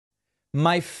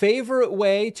My favorite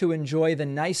way to enjoy the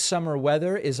nice summer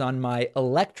weather is on my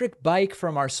electric bike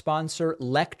from our sponsor,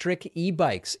 Lectric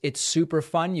E-Bikes. It's super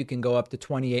fun. You can go up to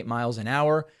 28 miles an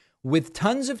hour with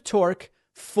tons of torque,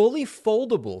 fully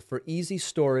foldable for easy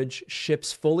storage,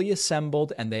 ships fully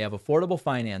assembled, and they have affordable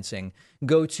financing.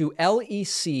 Go to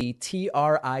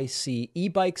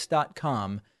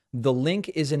lectricebikes.com. The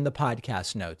link is in the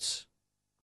podcast notes.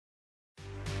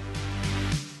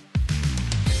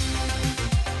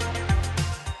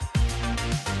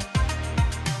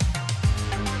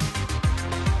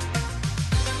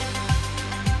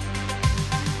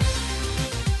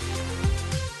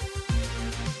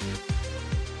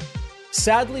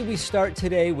 Sadly, we start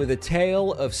today with a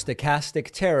tale of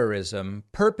stochastic terrorism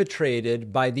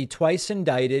perpetrated by the twice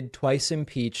indicted, twice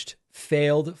impeached,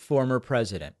 failed former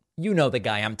president. You know the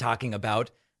guy I'm talking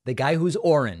about, the guy who's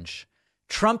orange.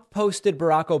 Trump posted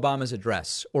Barack Obama's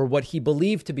address, or what he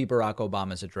believed to be Barack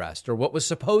Obama's address, or what was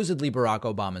supposedly Barack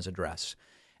Obama's address.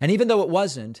 And even though it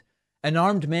wasn't, an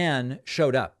armed man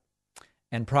showed up,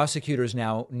 and prosecutors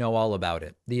now know all about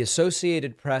it. The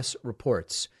Associated Press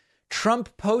reports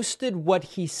Trump posted what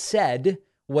he said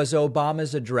was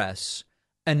Obama's address.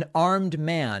 An armed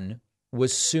man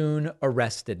was soon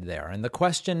arrested there. And the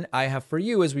question I have for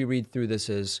you as we read through this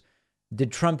is, did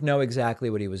Trump know exactly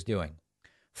what he was doing?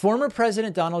 Former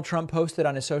President Donald Trump posted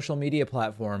on his social media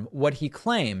platform what he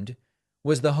claimed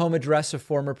was the home address of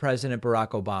former President Barack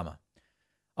Obama.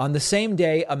 On the same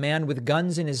day, a man with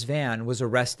guns in his van was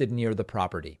arrested near the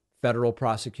property. Federal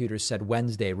prosecutors said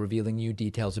Wednesday, revealing new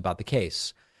details about the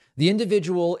case. The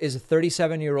individual is a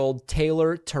 37-year-old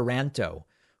Taylor Taranto,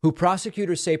 who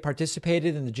prosecutors say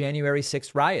participated in the January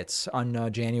 6th riots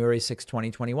on January 6,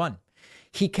 2021.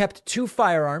 He kept 2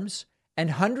 firearms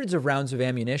and hundreds of rounds of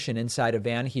ammunition inside a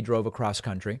van he drove across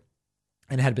country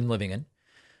and had been living in,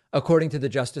 according to the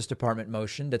Justice Department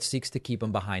motion that seeks to keep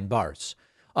him behind bars.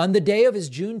 On the day of his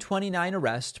June 29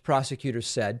 arrest, prosecutors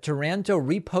said Taranto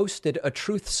reposted a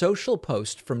Truth Social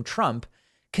post from Trump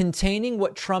containing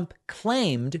what Trump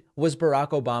claimed was Barack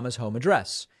Obama's home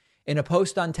address. In a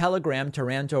post on Telegram,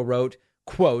 Taranto wrote,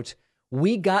 quote,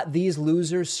 "We got these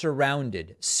losers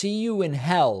surrounded. See you in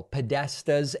hell,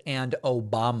 Podestas and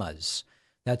Obamas."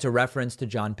 That's a reference to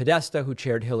John Podesta, who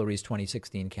chaired Hillary's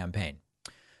 2016 campaign.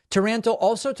 Taranto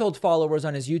also told followers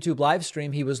on his YouTube live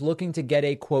stream he was looking to get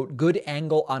a, quote, good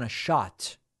angle on a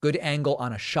shot. Good angle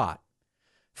on a shot.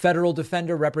 Federal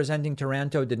defender representing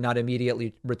Taranto did not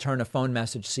immediately return a phone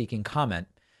message seeking comment,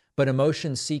 but a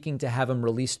motion seeking to have him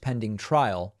released pending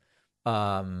trial.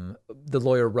 The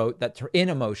lawyer wrote that in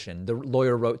a motion, the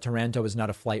lawyer wrote Taranto is not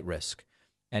a flight risk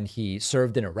and he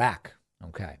served in Iraq.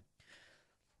 Okay.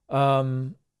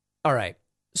 All right.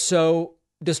 So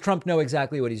does Trump know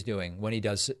exactly what he's doing when he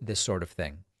does this sort of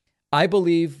thing? I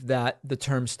believe that the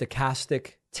term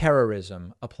stochastic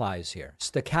terrorism applies here.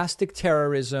 Stochastic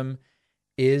terrorism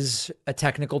is a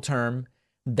technical term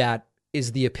that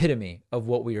is the epitome of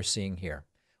what we are seeing here.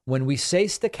 When we say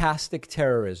stochastic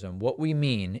terrorism, what we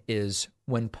mean is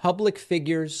when public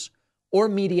figures or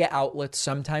media outlets,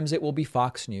 sometimes it will be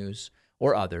Fox News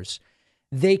or others,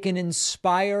 they can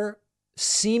inspire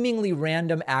seemingly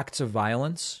random acts of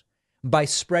violence by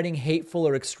spreading hateful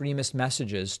or extremist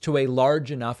messages to a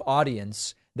large enough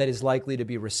audience that is likely to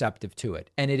be receptive to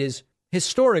it. And it is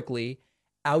historically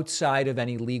outside of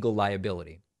any legal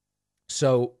liability.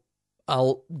 So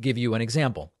I'll give you an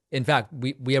example. In fact,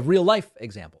 we have real life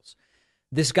examples.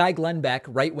 This guy, Glenn Beck,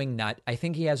 right-wing nut, I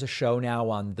think he has a show now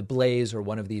on The Blaze or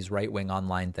one of these right-wing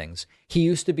online things. He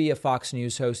used to be a Fox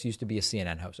News host, used to be a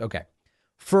CNN host. Okay.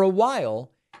 For a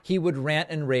while, he would rant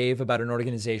and rave about an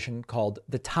organization called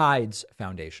the Tides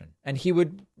Foundation. And he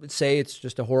would say it's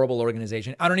just a horrible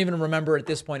organization. I don't even remember at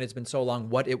this point, it's been so long,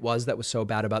 what it was that was so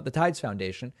bad about the Tides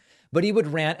Foundation. But he would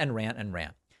rant and rant and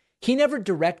rant. He never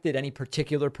directed any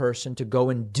particular person to go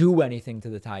and do anything to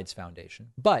the Tides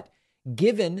Foundation. But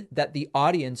given that the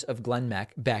audience of Glenn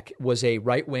Beck was a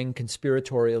right-wing,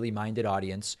 conspiratorially minded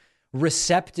audience,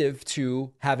 receptive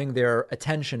to having their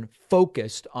attention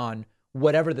focused on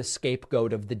whatever the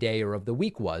scapegoat of the day or of the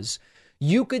week was,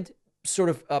 you could sort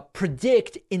of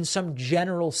predict in some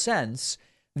general sense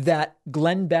that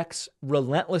Glenn Beck's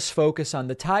relentless focus on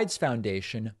the Tides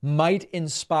Foundation might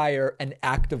inspire an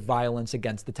act of violence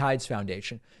against the Tides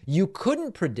Foundation. You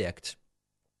couldn't predict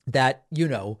that,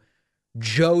 Joe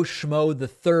Schmo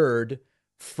III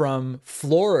from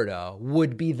Florida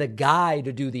would be the guy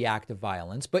to do the act of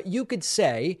violence. But you could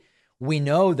say, we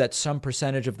know that some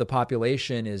percentage of the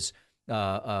population is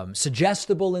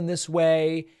suggestible in this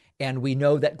way, And we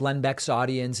know that Glenn Beck's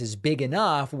audience is big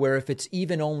enough where if it's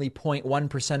even only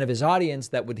 0.1% of his audience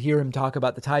that would hear him talk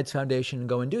about the Tides Foundation and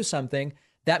go and do something,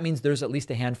 that means there's at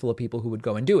least a handful of people who would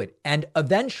go and do it. And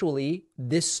eventually,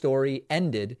 this story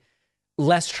ended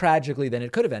less tragically than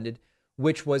it could have ended,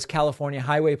 which was California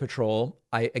Highway Patrol.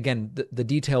 The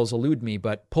details elude me,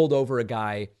 but pulled over a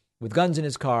guy with guns in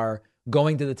his car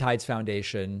going to the Tides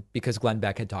Foundation because Glenn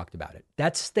Beck had talked about it.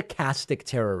 That's stochastic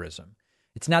terrorism.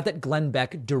 It's not that Glenn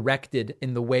Beck directed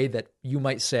in the way that you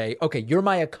might say, okay, you're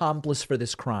my accomplice for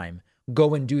this crime.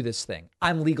 Go and do this thing.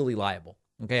 I'm legally liable.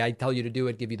 Okay, I tell you to do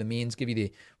it, give you the means, give you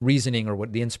the reasoning or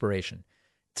what the inspiration.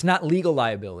 It's not legal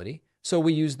liability. So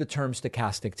we use the term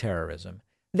stochastic terrorism.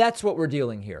 That's what we're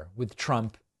dealing here with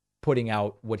Trump putting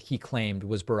out what he claimed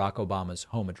was Barack Obama's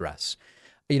home address.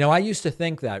 You know, I used to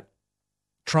think that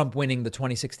Trump winning the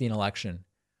 2016 election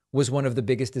was one of the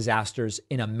biggest disasters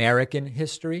in American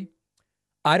history.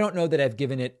 I don't know that I've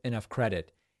given it enough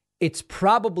credit. It's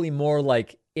probably more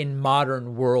like in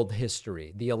modern world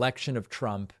history, the election of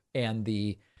Trump and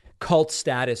the cult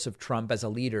status of Trump as a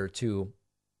leader to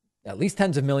at least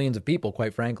tens of millions of people,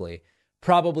 quite frankly,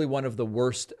 probably one of the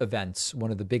worst events,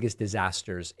 one of the biggest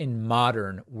disasters in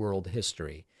modern world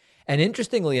history. And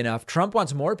interestingly enough, Trump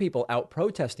wants more people out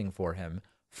protesting for him.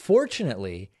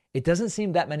 Fortunately, it doesn't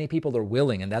seem that many people are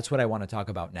willing, and that's what I want to talk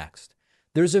about next.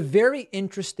 There's a very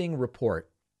interesting report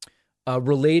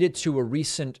related to a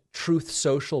recent Truth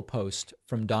Social post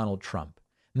from Donald Trump.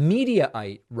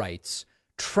 Mediaite writes,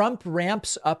 Trump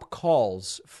ramps up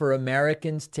calls for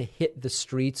Americans to hit the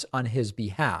streets on his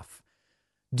behalf.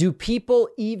 Do people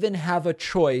even have a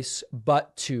choice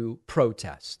but to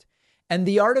protest? And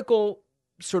the article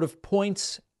sort of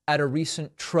points at a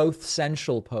recent Truth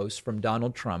Central post from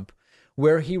Donald Trump,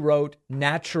 where he wrote,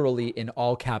 naturally in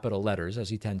all capital letters, as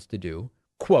he tends to do,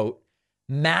 quote,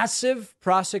 massive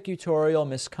prosecutorial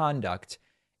misconduct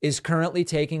is currently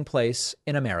taking place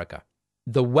in America.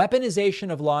 The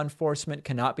weaponization of law enforcement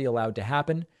cannot be allowed to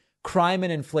happen. Crime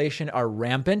and inflation are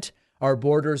rampant. Our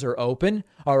borders are open.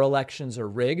 Our elections are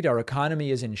rigged. Our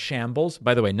economy is in shambles.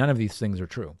 By the way, none of these things are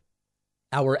true.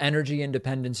 Our energy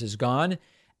independence is gone.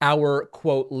 Our,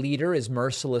 quote, leader is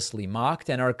mercilessly mocked,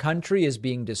 and our country is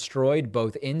being destroyed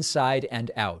both inside and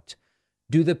out.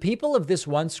 Do the people of this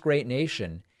once great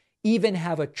nation even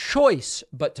have a choice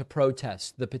but to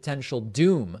protest the potential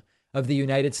doom of the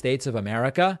United States of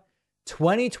America?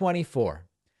 2024.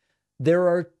 There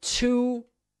are two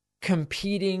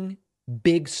competing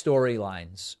big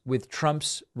storylines with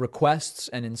Trump's requests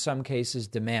and in some cases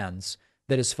demands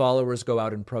that his followers go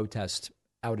out and protest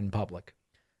out in public.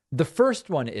 The first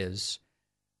one is,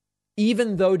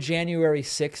 even though January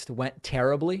 6th went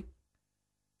terribly,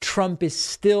 Trump is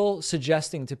still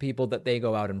suggesting to people that they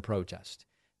go out and protest.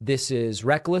 This is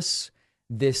reckless.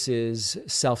 This is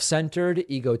self-centered,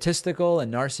 egotistical,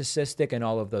 and narcissistic, and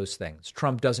all of those things.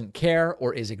 Trump doesn't care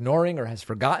or is ignoring or has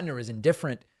forgotten or is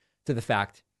indifferent to the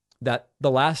fact that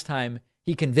the last time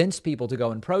he convinced people to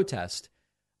go and protest,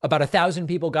 about 1,000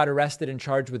 people got arrested and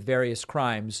charged with various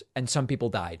crimes, and some people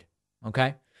died.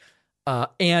 Okay?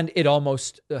 And it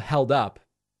almost held up.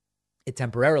 It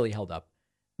temporarily held up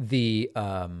the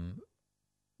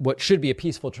what should be a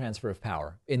peaceful transfer of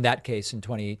power. In that case, in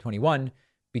 2021,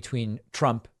 between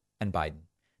Trump and Biden.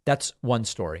 That's one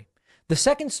story. The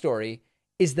second story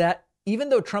is that even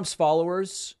though Trump's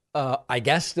followers, I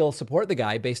guess, still support the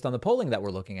guy based on the polling that we're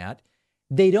looking at,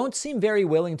 they don't seem very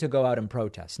willing to go out and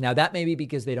protest. Now, that may be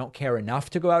because they don't care enough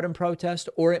to go out and protest,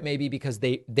 or it may be because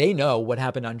they know what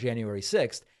happened on January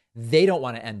 6th. They don't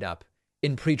want to end up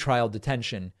in pretrial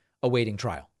detention awaiting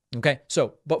trial. Okay,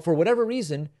 so, but for whatever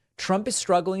reason, Trump is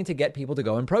struggling to get people to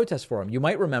go and protest for him. You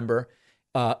might remember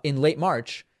in late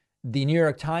March, the New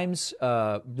York Times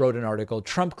wrote an article,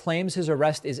 Trump claims his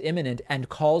arrest is imminent and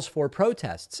calls for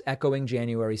protests, echoing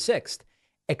January 6th.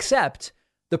 Except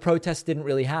the protests didn't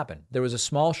really happen. There was a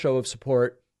small show of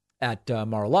support at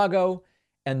Mar-a-Lago.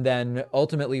 And then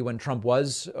ultimately, when Trump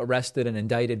was arrested and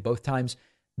indicted both times,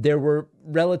 there were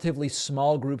relatively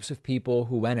small groups of people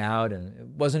who went out, and it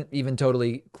wasn't even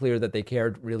totally clear that they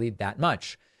cared really that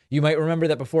much. You might remember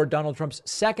that before Donald Trump's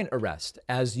second arrest,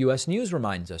 as U.S. News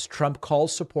reminds us, Trump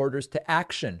calls supporters to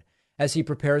action as he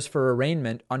prepares for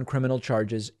arraignment on criminal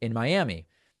charges in Miami.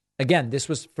 Again, this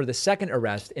was for the second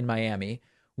arrest in Miami.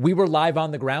 We were live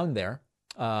on the ground there,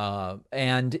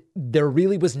 and there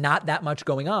really was not that much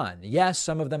going on. Yes,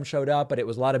 some of them showed up, but it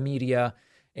was a lot of media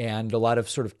and a lot of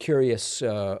sort of curious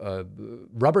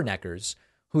rubberneckers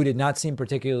who did not seem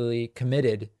particularly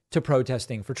committed to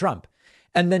protesting for Trump.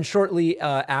 And then shortly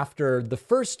after the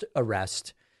first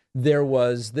arrest, There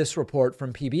was this report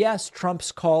from PBS: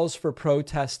 Trump's calls for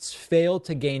protests failed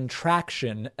to gain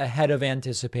traction ahead of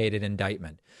anticipated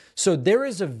indictment. So there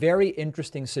is a very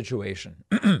interesting situation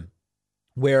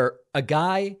where a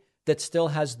guy that still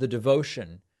has the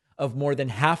devotion of more than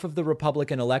half of the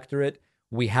Republican electorate.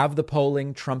 We have the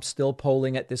polling. Trump's still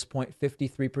polling at this point,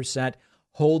 53%,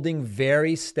 holding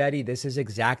very steady. This is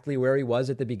exactly where he was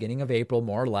at the beginning of April,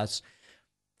 more or less.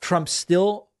 Trump's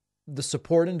still the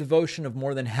support and devotion of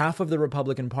more than half of the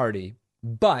Republican Party,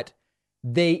 but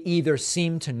they either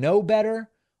seem to know better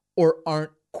or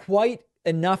aren't quite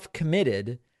enough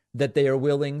committed that they are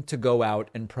willing to go out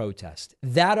and protest.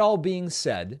 That all being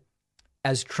said,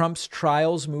 as Trump's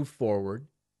trials move forward,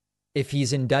 if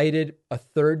he's indicted a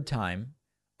third time,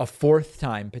 a fourth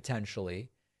time potentially,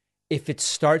 if it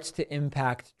starts to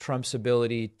impact Trump's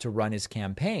ability to run his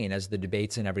campaign as the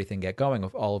debates and everything get going,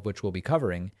 all of which we'll be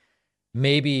covering,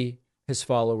 maybe his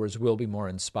followers will be more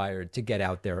inspired to get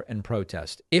out there and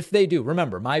protest. If they do,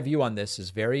 remember, my view on this is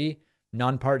very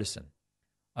nonpartisan.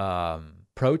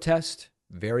 Protest,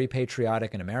 very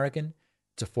patriotic and American.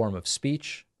 It's a form of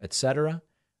speech, etc.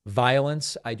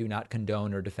 Violence, I do not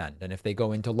condone or defend. And if they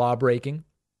go into law breaking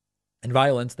and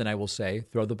violence, then I will say,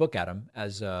 throw the book at them,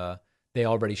 as they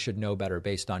already should know better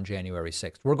based on January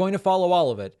 6th. We're going to follow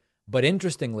all of it. But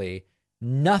interestingly,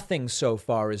 nothing so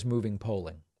far is moving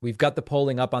polling. We've got the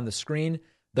polling up on the screen.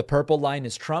 The purple line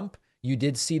is Trump. You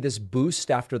did see this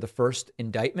boost after the first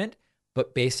indictment,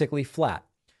 but basically flat.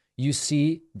 You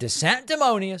see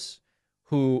DeSanctimonious,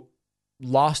 who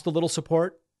lost a little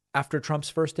support after Trump's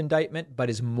first indictment,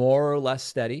 but is more or less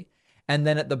steady. And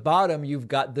then at the bottom, you've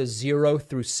got the 0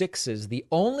 through 6s. The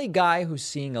only guy who's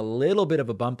seeing a little bit of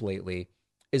a bump lately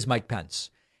is Mike Pence.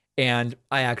 And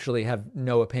I actually have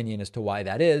no opinion as to why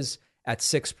that is. At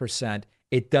 6%,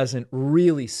 it doesn't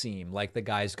really seem like the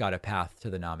guy's got a path to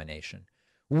the nomination.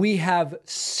 We have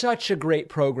such a great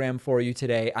program for you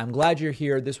today. I'm glad you're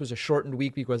here. This was a shortened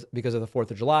week because of the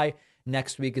 4th of July.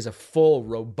 Next week is a full,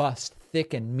 robust,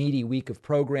 thick, and meaty week of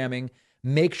programming.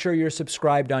 Make sure you're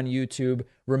subscribed on YouTube.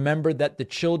 Remember that the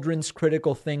Children's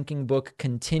Critical Thinking book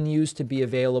continues to be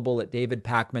available at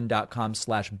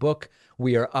davidpakman.com/book.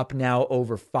 We are up now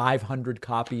over 500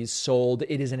 copies sold.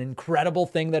 It is an incredible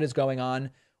thing that is going on.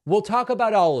 We'll talk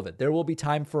about all of it. There will be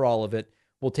time for all of it.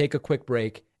 We'll take a quick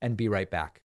break and be right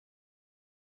back.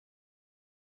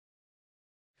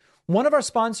 One of our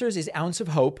sponsors is Ounce of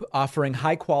Hope, offering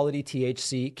high-quality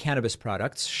THC cannabis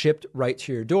products shipped right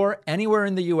to your door anywhere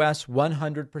in the U.S.,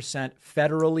 100%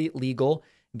 federally legal,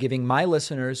 giving my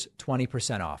listeners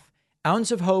 20% off.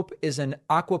 Ounce of Hope is an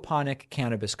aquaponic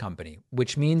cannabis company,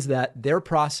 which means that their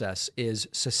process is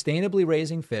sustainably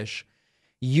raising fish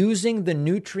using the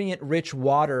nutrient-rich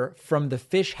water from the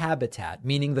fish habitat,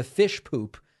 meaning the fish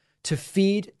poop, to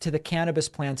feed to the cannabis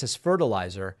plants as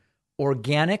fertilizer,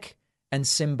 organic and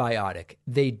symbiotic.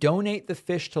 They donate the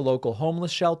fish to local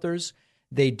homeless shelters.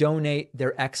 They donate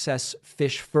their excess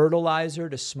fish fertilizer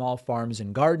to small farms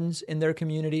and gardens in their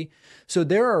community. So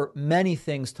there are many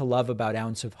things to love about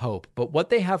Ounce of Hope, but what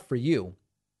they have for you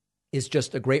is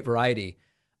just a great variety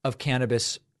of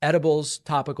cannabis edibles,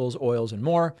 topicals, oils, and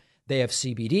more. They have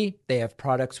CBD. They have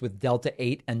products with Delta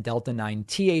 8 and Delta 9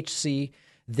 THC.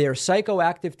 Their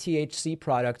psychoactive THC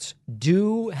products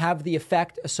do have the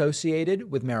effect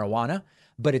associated with marijuana,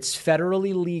 but it's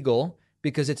federally legal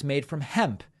because it's made from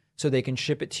hemp, so they can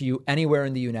ship it to you anywhere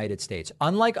in the United States.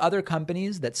 Unlike other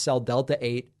companies that sell Delta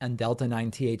 8 and Delta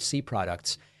 9 THC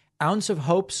products, Ounce of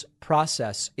Hope's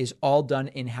process is all done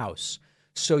in-house.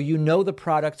 So you know the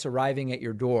products arriving at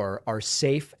your door are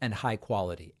safe and high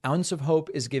quality. Ounce of Hope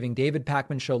is giving David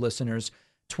Pakman Show listeners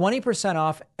 20%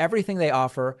 off everything they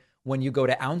offer when you go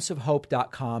to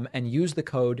ounceofhope.com and use the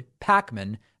code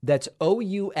PAKMAN. That's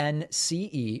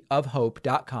OUNCE of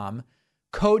hope.com.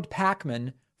 Code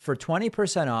PAKMAN for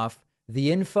 20% off.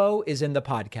 The info is in the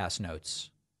podcast notes.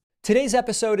 Today's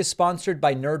episode is sponsored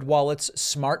by NerdWallet's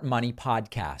Smart Money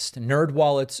Podcast.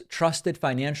 NerdWallet's trusted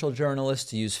financial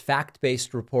journalists use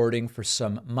fact-based reporting for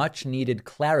some much-needed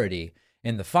clarity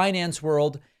in the finance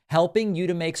world, helping you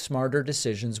to make smarter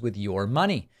decisions with your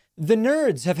money. The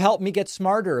nerds have helped me get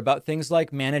smarter about things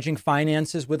like managing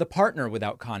finances with a partner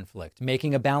without conflict,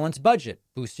 making a balanced budget,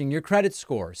 boosting your credit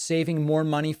score, saving more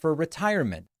money for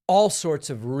retirement. All sorts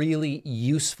of really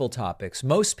useful topics.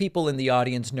 Most people in the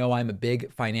audience know I'm a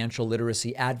big financial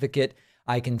literacy advocate.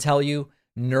 I can tell you,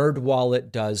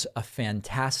 NerdWallet does a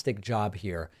fantastic job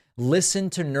here. Listen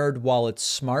to NerdWallet's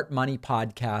Smart Money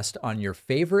Podcast on your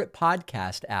favorite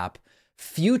podcast app.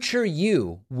 Future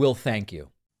you will thank you.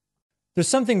 There's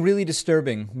something really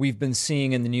disturbing we've been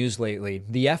seeing in the news lately.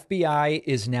 The FBI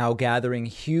is now gathering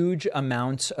huge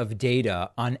amounts of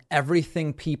data on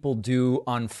everything people do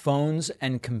on phones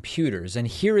and computers. And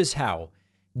here is how.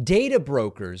 Data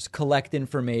brokers collect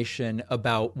information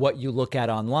about what you look at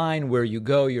online, where you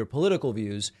go, your political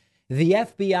views. The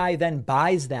FBI then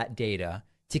buys that data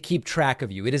to keep track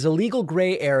of you. It is a legal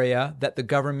gray area that the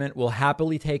government will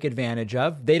happily take advantage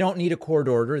of. They don't need a court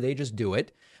order. They just do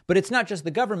it. But it's not just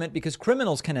the government, because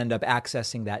criminals can end up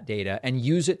accessing that data and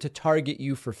use it to target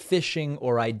you for phishing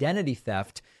or identity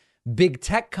theft. Big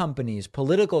tech companies,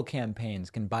 political campaigns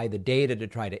can buy the data to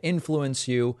try to influence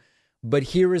you. But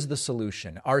here is the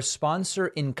solution. Our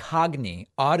sponsor, Incogni,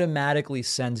 automatically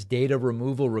sends data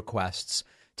removal requests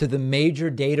to the major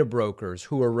data brokers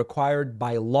who are required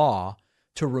by law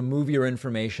to remove your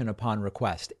information upon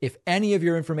request. If any of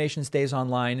your information stays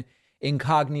online,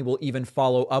 Incogni will even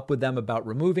follow up with them about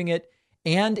removing it.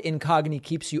 And Incogni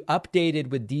keeps you updated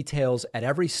with details at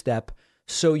every step,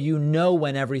 so you know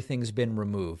when everything's been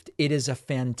removed. It is a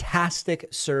fantastic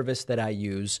service that I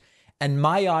use, and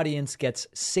my audience gets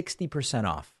 60%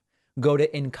 off. Go to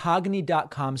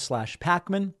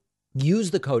incogni.com/Pacman. Use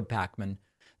the code Pacman.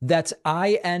 That's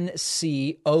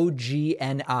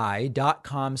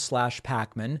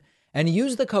incogni.com/Pacman. And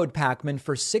use the code Pacman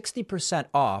for 60%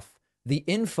 off. The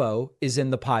info is in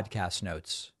the podcast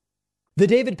notes. The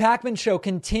David Pacman Show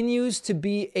continues to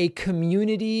be a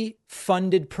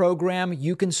community-funded program.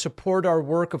 You can support our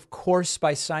work, of course,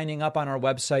 by signing up on our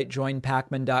website,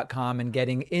 joinpacman.com, and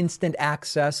getting instant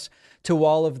access to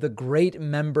all of the great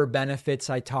member benefits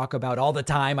I talk about all the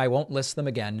time. I won't list them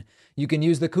again. You can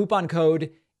use the coupon code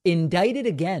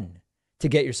INDICTEDAGAIN to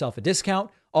get yourself a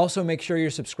discount. Also, make sure you're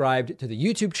subscribed to the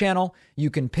YouTube channel. You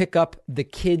can pick up the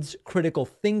Kids Critical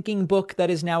Thinking book that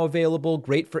is now available.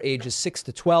 Great for ages 6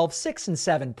 to 12, 6 and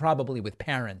 7, probably with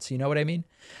parents. You know what I mean?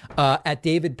 At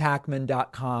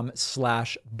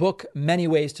davidpacman.com/book. Many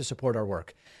ways to support our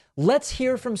work. Let's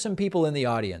hear from some people in the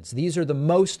audience. These are the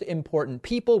most important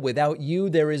people. Without you,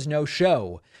 there is no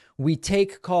show. We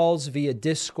take calls via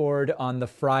Discord on the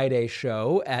Friday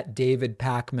show at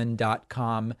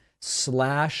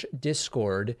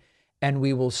davidpacman.com/Discord. And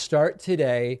we will start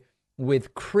today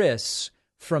with Chris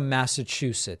from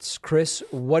Massachusetts. Chris,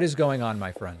 what is going on,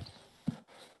 my friend?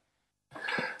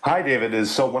 Hi, David. It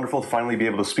is so wonderful to finally be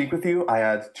able to speak with you. I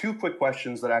had two quick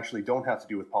questions that actually don't have to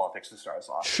do with politics to start us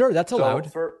off. Sure, that's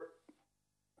allowed.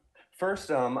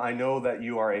 First, I know that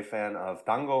you are a fan of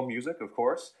tango music, of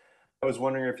course. I was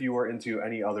wondering if you were into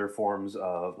any other forms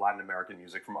of Latin American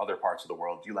music from other parts of the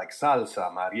world. Do you like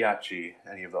salsa, mariachi,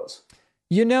 any of those?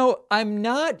 You know, I'm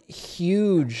not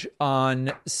huge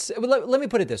on... Let me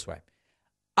put it this way.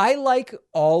 I like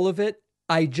all of it.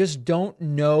 I just don't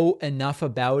know enough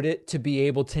about it to be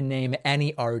able to name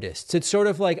any artists. It's sort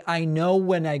of like I know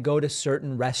when I go to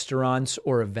certain restaurants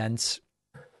or events,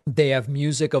 they have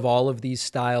music of all of these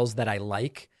styles that I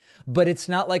like. But it's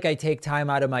not like I take time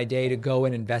out of my day to go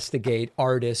and investigate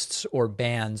artists or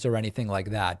bands or anything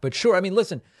like that. But sure, I mean,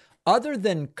 listen, other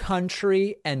than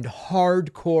country and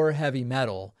hardcore heavy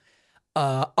metal,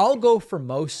 I'll go for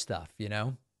most stuff, you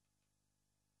know?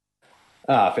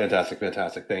 Fantastic.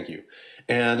 Thank you.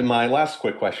 And my last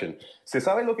quick question. ¿Se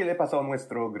sabe lo que le pasó a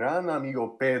nuestro gran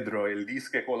amigo Pedro, el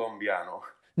disque colombiano?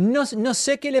 No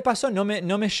sé qué le pasó. No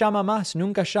me llama más.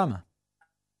 Nunca llama.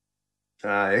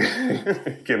 Ay,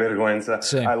 qué vergüenza.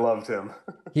 Sí. I loved him.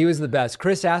 He was the best.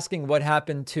 Chris asking what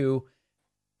happened to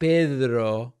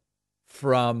Pedro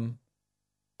from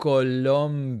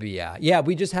Colombia. Yeah,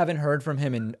 we just haven't heard from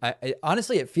him. And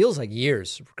honestly, it feels like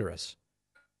years, Chris.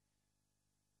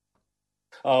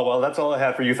 Oh, well, that's all I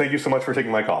have for you. Thank you so much for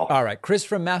taking my call. All right. Chris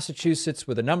from Massachusetts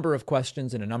with a number of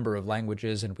questions in a number of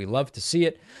languages, and we love to see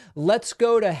it. Let's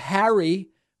go to Harry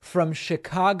from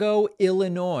Chicago,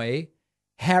 Illinois.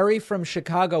 Harry from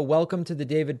Chicago, welcome to the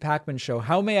David Pacman Show.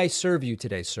 How may I serve you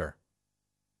today, sir?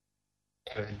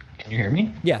 Can you hear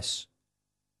me? Yes.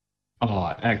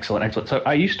 Oh, excellent. So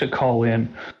I used to call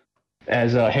in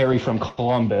as Harry from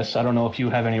Columbus. I don't know if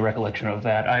you have any recollection of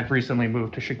that. I've recently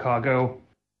moved to Chicago.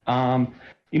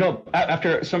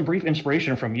 After some brief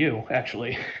inspiration from you,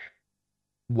 actually.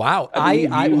 Wow.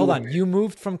 Hold on. You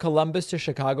moved from Columbus to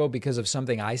Chicago because of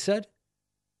something I said?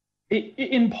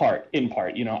 In part,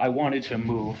 I wanted to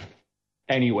move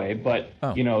anyway, but,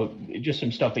 just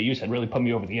some stuff that you said really put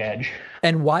me over the edge.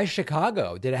 And why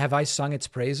Chicago? Have I sung its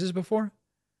praises before?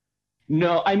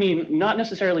 No, I mean, not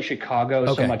necessarily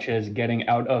Chicago so much as getting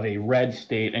out of a red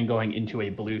state and going into a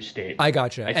blue state. I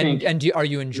gotcha. Are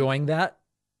you enjoying that?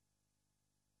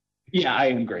 Yeah, I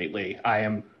am greatly. I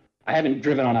am I haven't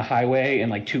driven on a highway in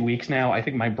like 2 weeks now. I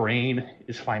think my brain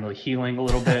is finally healing a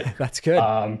little bit. That's good.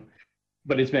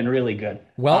 But it's been really good.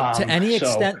 Well, to any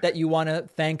extent that you want to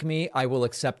thank me, I will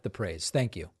accept the praise.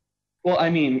 Thank you. Well, I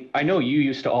mean, I know you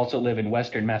used to also live in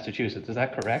Western Massachusetts. Is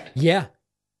that correct? Yeah.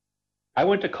 I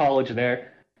went to college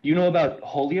there. You know about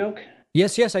Holyoke?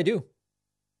 Yes, I do.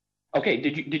 Okay,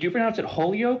 did you pronounce it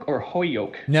Holyoke or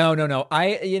Hoyoke? No.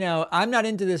 I'm not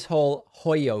into this whole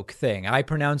Holyoke thing. I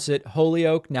pronounce it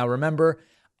Holyoke. Now, remember,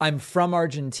 I'm from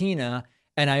Argentina,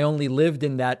 and I only lived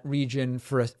in that region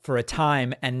for a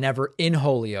time and never in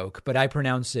Holyoke, but I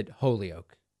pronounce it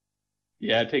Holyoke.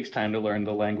 Yeah, it takes time to learn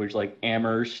the language like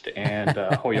Amherst and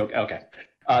Holyoke. Okay.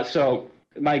 So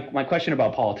my question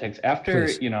about politics, after,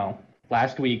 Please.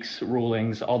 Last week's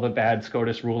rulings, all the bad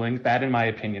SCOTUS rulings, bad in my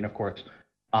opinion, of course.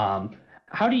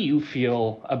 How do you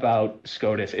feel about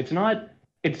SCOTUS?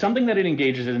 It's something that it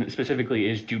engages in specifically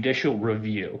is judicial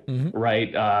review,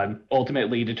 right?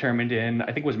 Ultimately determined in, I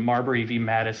think it was Marbury v.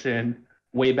 Madison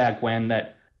way back when,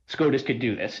 that SCOTUS could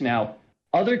do this. Now,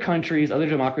 other countries, other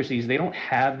democracies, they don't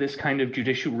have this kind of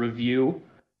judicial review.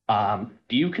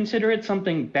 Do you consider it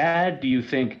something bad? Do you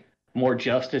think more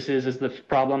justices is the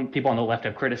problem? People on the left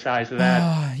have criticized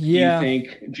that. Yeah. Do you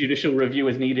think judicial review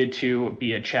is needed to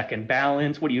be a check and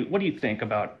balance? What do you think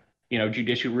about,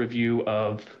 judicial review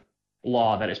of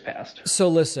law that is passed? So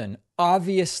listen,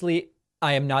 obviously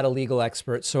I am not a legal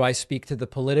expert, so I speak to the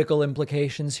political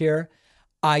implications here.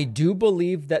 I do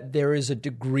believe that there is a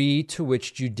degree to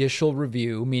which judicial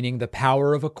review, meaning the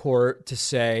power of a court to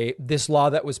say this law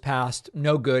that was passed,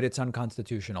 no good, it's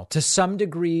unconstitutional. To some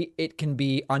degree, it can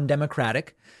be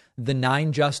undemocratic. The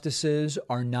 9 justices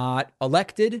are not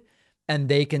elected, and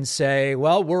they can say,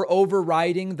 well, we're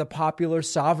overriding the popular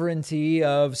sovereignty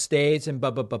of states and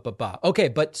blah, blah, blah, blah, blah. Okay,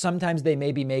 but sometimes they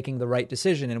may be making the right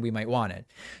decision and we might want it.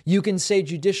 You can say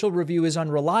judicial review is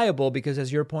unreliable because,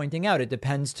 as you're pointing out, it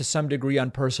depends to some degree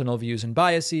on personal views and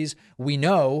biases. We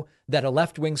know that a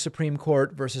left-wing Supreme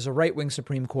Court versus a right-wing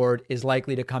Supreme Court is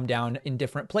likely to come down in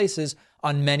different places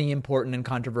on many important and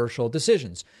controversial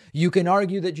decisions. You can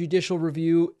argue that judicial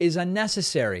review is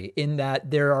unnecessary in that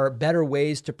there are better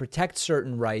ways to protect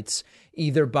certain rights,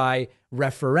 either by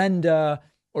referenda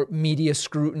or media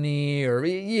scrutiny, or,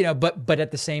 but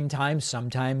at the same time,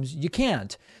 sometimes you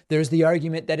can't. There's the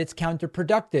argument that it's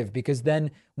counterproductive because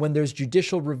then when there's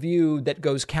judicial review that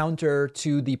goes counter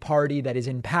to the party that is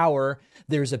in power,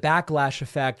 there's a backlash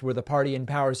effect where the party in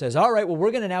power says, all right, well,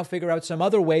 we're going to now figure out some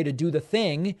other way to do the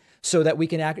thing so that we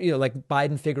can act, like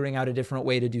Biden figuring out a different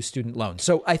way to do student loans.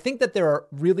 So I think that there are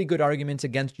really good arguments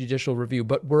against judicial review,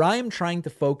 but where I am trying to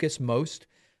focus most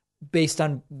based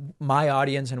on my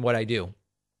audience and what I do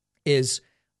is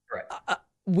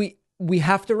we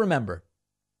have to remember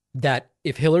that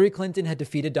if Hillary Clinton had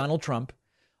defeated Donald Trump,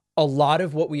 a lot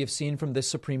of what we have seen from this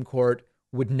Supreme Court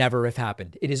would never have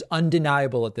happened. It is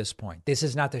undeniable at this point. This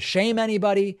is not to shame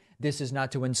anybody. This is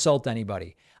not to insult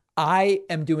anybody. I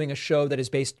am doing a show that is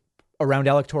based around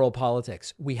electoral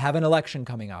politics. We have an election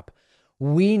coming up.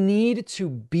 We need to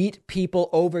beat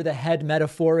people over the head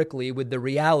metaphorically with the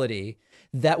reality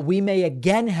that we may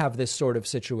again have this sort of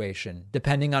situation,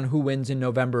 depending on who wins in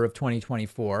November of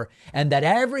 2024, and that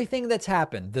everything that's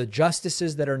happened, the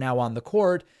justices that are now on the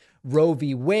court, Roe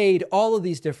v. Wade, all of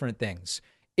these different things,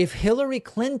 if Hillary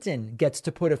Clinton gets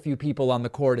to put a few people on the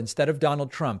court instead of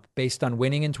Donald Trump based on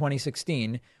winning in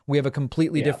 2016, we have a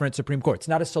completely different Supreme Court. It's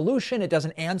not a solution. It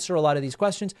doesn't answer a lot of these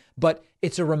questions, but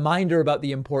it's a reminder about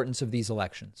the importance of these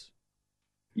elections.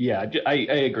 Yeah, I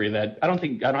agree that I don't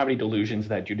have any delusions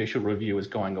that judicial review is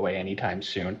going away anytime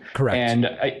soon. Correct. And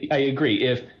I agree.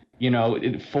 If,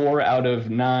 4 out of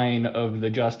 9 of the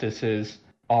justices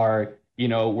are,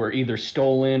 were either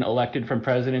stolen, elected from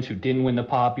presidents who didn't win the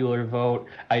popular vote,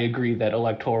 I agree that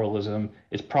electoralism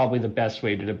is probably the best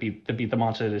way to beat the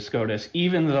monster that is SCOTUS,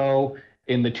 even though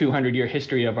in the 200-year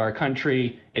history of our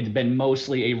country, it's been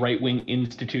mostly a right-wing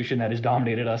institution that has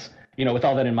dominated us. With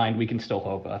all that in mind, we can still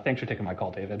hope. Thanks for taking my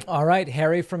call, David. All right,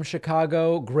 Harry from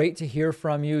Chicago, great to hear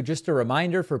from you. Just a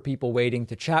reminder for people waiting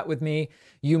to chat with me,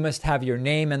 you must have your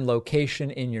name and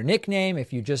location in your nickname.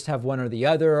 If you just have one or the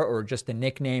other, or just a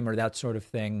nickname or that sort of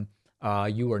thing,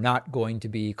 you are not going to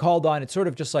be called on. It's sort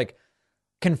of just like,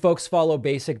 can folks follow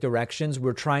basic directions?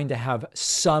 We're trying to have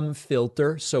some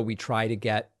filter, so we try to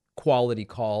get quality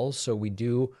calls. So we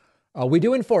do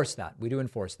enforce that. We do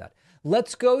enforce that.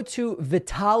 Let's go to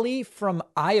Vitaly from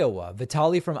Iowa.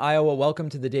 Vitaly from Iowa, welcome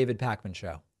to the David Pakman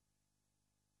Show.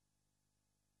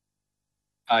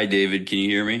 Hi, David. Can you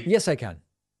hear me? Yes, I can.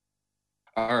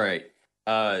 All right.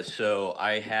 So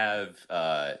I have,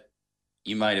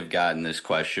 you might have gotten this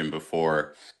question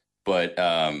before, but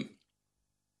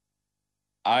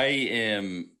I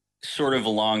am sort of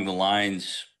along the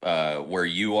lines where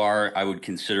you are. I would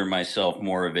consider myself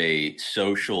more of a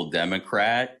social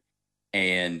democrat,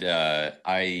 and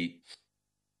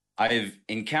I've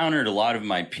encountered a lot of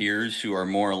my peers who are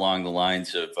more along the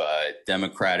lines of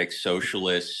democratic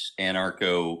socialists,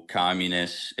 anarcho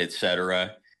communists,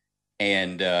 etc.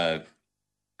 And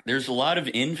there's a lot of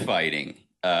infighting.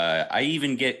 I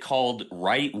even get called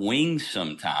right wing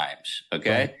sometimes.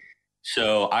 Okay. Right.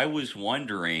 So I was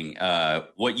wondering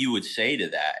what you would say to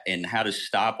that and how to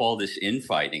stop all this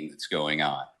infighting that's going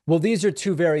on. Well, these are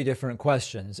two very different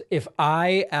questions. If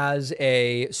I, as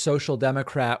a social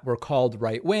democrat, were called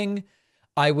right wing,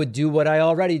 I would do what I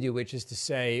already do, which is to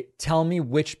say, tell me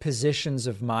which positions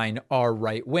of mine are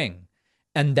right wing.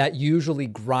 And that usually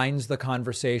grinds the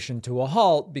conversation to a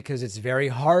halt because it's very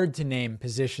hard to name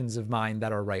positions of mine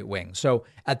that are right wing. So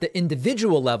at the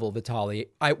individual level, Vitali,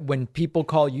 when people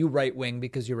call you right wing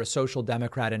because you're a social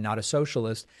democrat and not a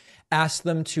socialist, ask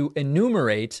them to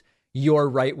enumerate your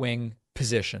right wing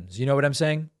positions. You know what I'm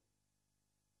saying?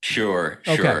 Sure.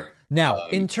 Okay. Now,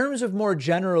 in terms of more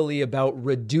generally about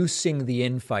reducing the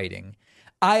infighting,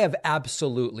 I have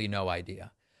absolutely no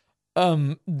idea.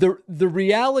 The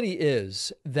reality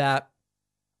is that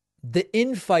the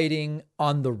infighting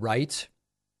on the right,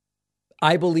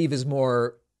 I believe, is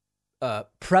more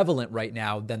prevalent right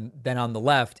now than on the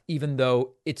left, even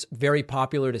though it's very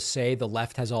popular to say the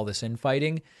left has all this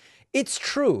infighting. It's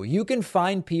true. You can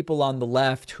find people on the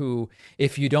left who,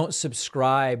 if you don't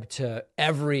subscribe to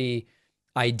every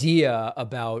idea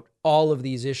about all of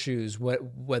these issues,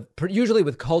 usually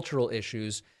with cultural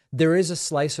issues, there is a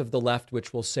slice of the left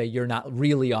which will say you're not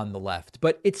really on the left,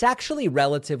 but it's actually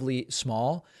relatively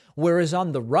small. Whereas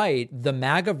on the right, the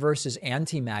MAGA versus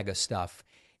anti-MAGA stuff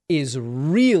is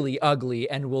really ugly,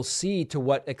 and we'll see to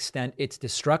what extent it's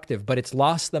destructive, but it's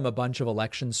lost them a bunch of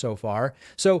elections so far.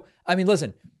 So, I mean,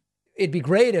 listen, it'd be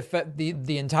great if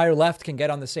the entire left can get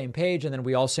on the same page and then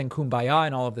we all sing Kumbaya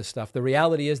and all of this stuff. The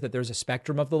reality is that there's a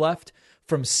spectrum of the left,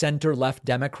 from center left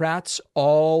Democrats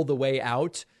all the way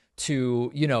out to,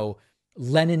 you know,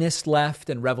 Leninist left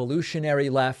and revolutionary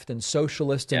left and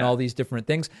socialist and all these different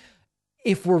things.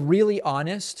 If we're really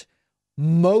honest,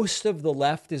 most of the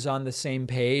left is on the same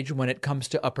page when it comes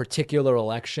to a particular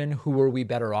election. Who are we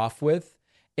better off with?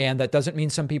 And that doesn't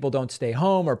mean some people don't stay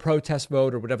home or protest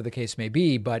vote or whatever the case may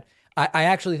be. But I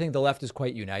actually think the left is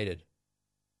quite united.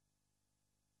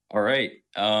 All right.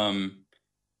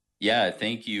 Yeah,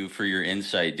 thank you for your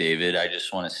insight, David. I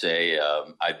just want to say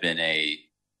I've been a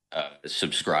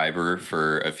subscriber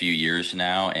for a few years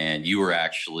now, and you were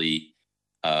actually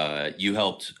you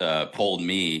helped pull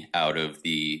me out of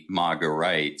the MAGA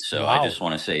right. So Wow. I just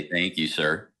want to say thank you,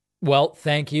 sir. Well,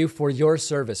 thank you for your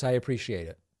service. I appreciate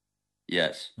it.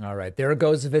 Yes. All right. There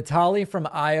goes Vitali from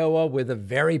Iowa with a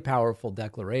very powerful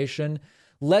declaration.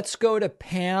 Let's go to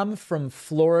Pam from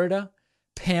Florida.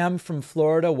 Pam from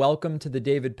Florida, welcome to the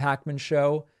David Pakman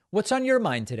Show. What's on your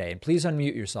mind today? And please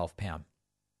unmute yourself, Pam.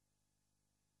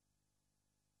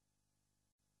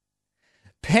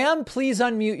 Pam, please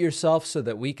unmute yourself so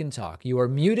that we can talk. You are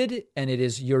muted, and it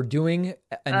is you're doing,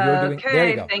 and you're doing. Okay, There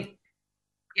you go.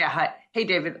 Yeah, hi. Hey,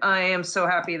 David. I am so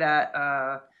happy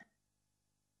that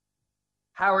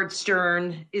Howard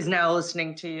Stern is now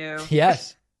listening to you.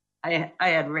 Yes. I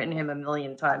had written him a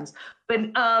million times. But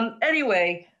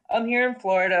anyway, I'm here in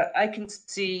Florida. I can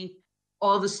see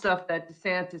all the stuff that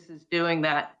DeSantis is doing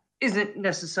that isn't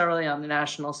necessarily on the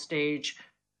national stage.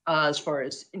 As far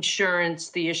as insurance,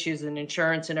 the issues in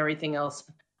insurance and everything else.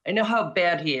 I know how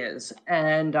bad he is.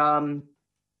 And I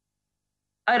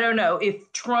don't know,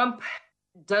 if Trump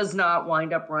does not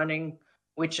wind up running,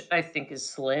 which I think is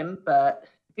slim, but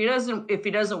if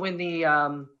he doesn't win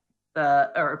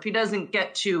or if he doesn't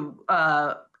get to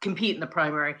compete in the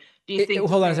primary, do you think?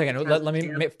 Hold on a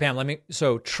second. Pam,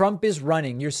 so Trump is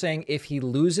running. You're saying if he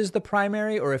loses the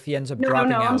primary or if he ends up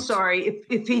dropping out? No, I'm sorry.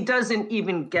 If he doesn't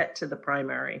even get to the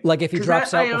primary. Like if he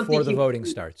drops out before the voting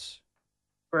starts.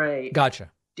 Right.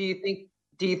 Gotcha. Do you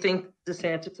think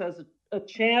DeSantis has a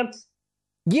chance?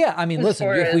 Yeah, I mean, listen,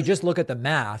 if we just look at the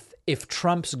math, if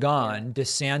Trump's gone,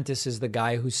 DeSantis is the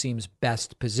guy who seems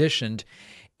best positioned.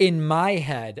 In my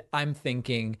head, I'm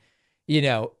thinking, you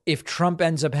know, if Trump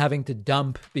ends up having to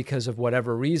dump because of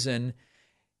whatever reason,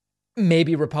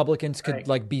 maybe Republicans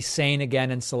could be sane again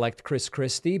and select Chris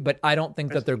Christie, but I don't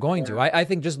think that they're going to. I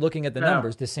think just looking at the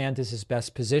numbers, DeSantis is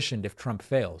best positioned if Trump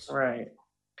fails. Right.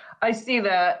 I see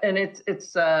that, and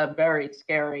it's very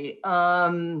scary.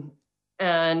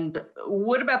 And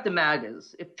what about the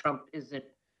MAGAs if Trump isn't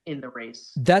in the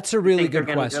race? That's a really good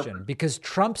question because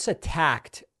Trump's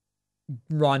attacked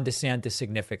Ron DeSantis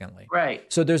significantly.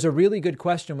 Right. So there's a really good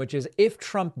question, which is if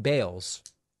Trump bails,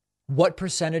 what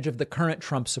percentage of the current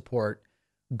Trump support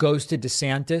goes to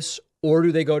DeSantis, or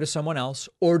do they go to someone else,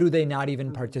 or do they not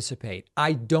even participate?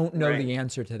 I don't know the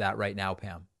answer to that right now,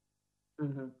 Pam.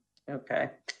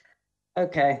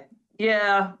 Okay.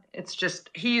 Yeah, it's just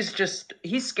he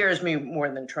scares me more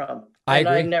than Trump. I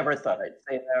agree. I never thought I'd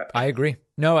say that. I agree.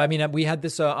 No, I mean, we had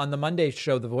this on the Monday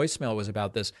show. The voicemail was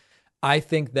about this. I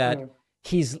think that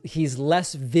he's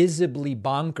less visibly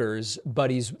bonkers,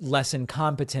 but he's less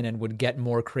incompetent and would get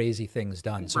more crazy things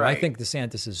done. So I think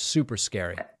DeSantis is super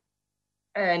scary.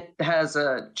 And has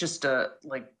a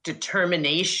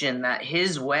determination that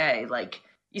his way, like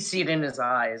you see it in his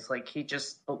eyes, like he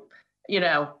just,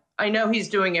 I know he's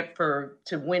doing it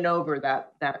to win over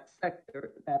that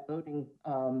sector, that voting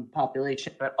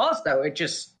population, but also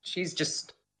he's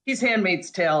Handmaid's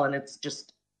Tale, and it's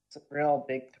a real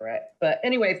big threat. But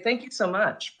anyway, thank you so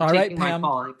much for taking my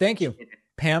call. Thank you.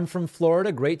 Pam from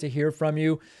Florida, great to hear from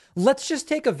you. Let's just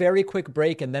take a very quick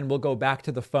break and then we'll go back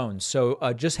to the phones. So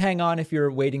just hang on if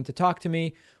you're waiting to talk to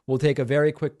me. We'll take a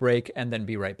very quick break and then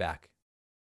be right back.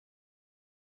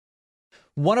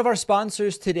 One of our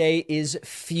sponsors today is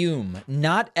Fume.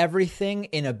 Not everything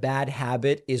in a bad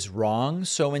habit is wrong.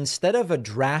 So instead of a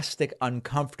drastic,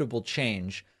 uncomfortable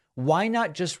change, why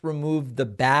not just remove the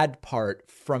bad part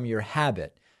from your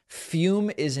habit?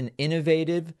 Fume is an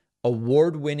innovative,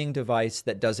 award-winning device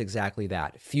that does exactly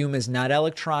that. Fume is not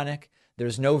electronic.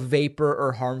 There's no vapor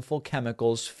or harmful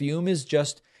chemicals. Fume is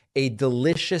just a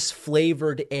delicious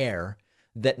flavored air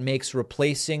that makes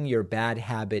replacing your bad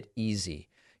habit easy.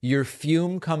 Your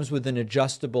Fume comes with an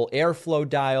adjustable airflow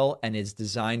dial and is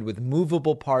designed with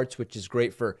movable parts, which is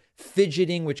great for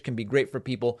fidgeting, which can be great for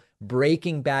people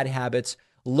breaking bad habits.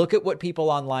 Look at what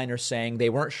people online are saying. They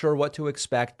weren't sure what to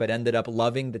expect, but ended up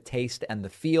loving the taste and the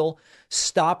feel.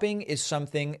 Stopping is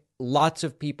something lots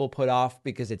of people put off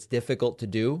because it's difficult to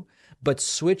do, but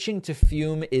switching to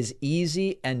Fume is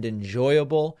easy and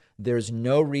enjoyable. There's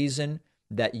no reason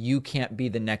that you can't be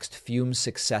the next Fume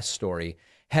success story.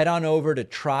 Head on over to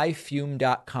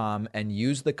tryfume.com and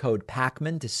use the code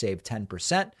PACMAN to save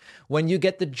 10%. When you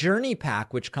get the Journey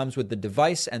Pack, which comes with the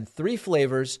device and 3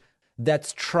 flavors,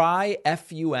 that's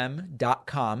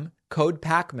tryfum.com. Code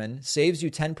PACMAN saves you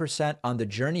 10% on the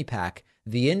Journey Pack.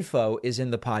 The info is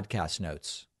in the podcast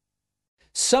notes.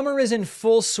 Summer is in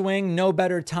full swing. No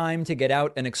better time to get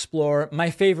out and explore. My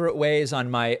favorite way is on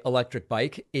my electric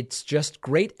bike. It's just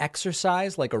great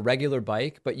exercise like a regular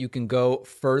bike, but you can go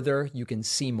further. You can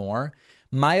see more.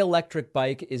 My electric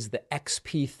bike is the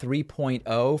XP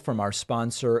 3.0 from our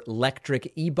sponsor, Lectric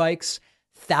E-Bikes.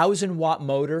 1,000-watt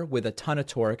motor with a ton of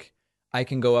torque. I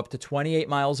can go up to 28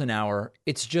 miles an hour.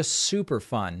 It's just super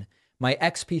fun. My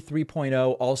XP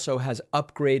 3.0 also has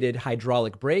upgraded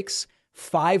hydraulic brakes,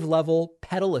 5-level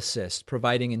pedal assist,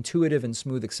 providing intuitive and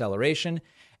smooth acceleration,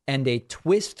 and a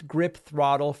twist grip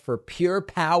throttle for pure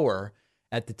power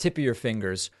at the tip of your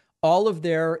fingers. All of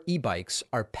their e-bikes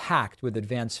are packed with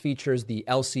advanced features. The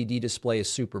LCD display is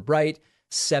super bright,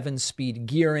 7-speed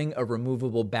gearing, a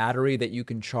removable battery that you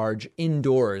can charge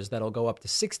indoors that'll go up to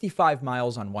 65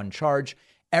 miles on one charge.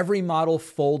 Every model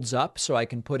folds up so I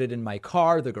can put it in my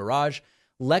car, the garage.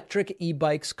 Lectric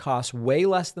e-bikes cost way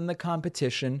less than the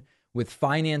competition, with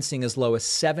financing as low as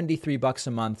 $73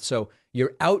 a month. So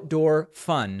your outdoor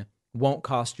fun won't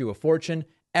cost you a fortune.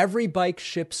 Every bike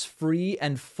ships free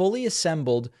and fully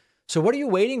assembled. So what are you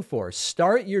waiting for?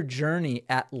 Start your journey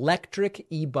at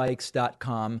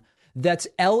lectricebikes.com. That's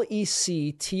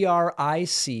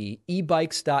LECTRIC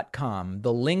ebikes.com.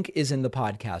 The link is in the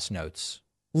podcast notes.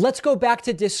 Let's go back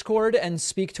to Discord and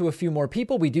speak to a few more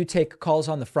people. We do take calls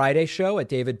on the Friday show at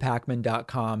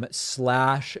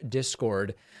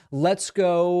davidpakman.com/Discord. Let's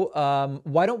go.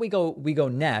 Why don't we go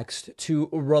next to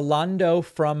Rolando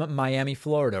from Miami,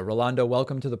 Florida. Rolando,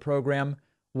 welcome to the program.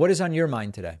 What is on your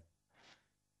mind today?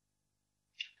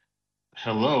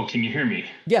 Hello, can you hear me?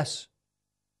 Yes.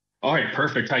 All right,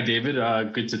 perfect. Hi, David.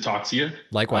 Good to talk to you.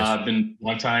 Likewise. I've been a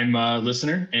long-time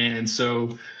listener. And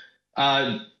so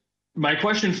my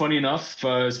question, funny enough,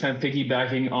 is kind of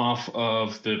piggybacking off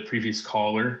of the previous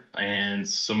caller and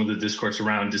some of the discourse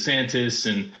around DeSantis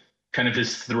and kind of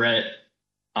his threat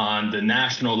on the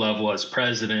national level as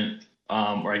president,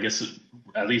 or I guess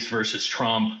at least versus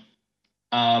Trump.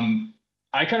 I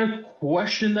kind of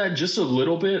question that just a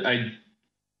little bit. I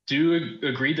do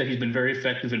agree that he's been very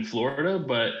effective in Florida,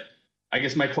 but I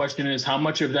guess my question is how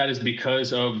much of that is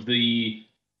because of the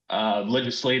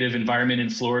legislative environment in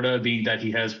Florida, being that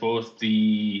he has both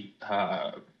the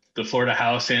Florida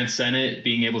House and Senate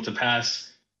being able to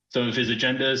pass some of his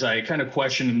agendas. I kind of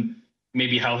question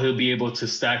maybe how he'll be able to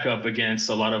stack up against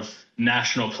a lot of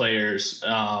national players,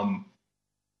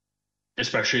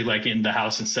 especially like in the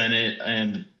House and Senate,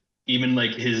 and even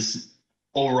like his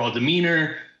overall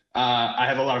demeanor. I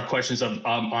have a lot of questions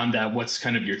on that. What's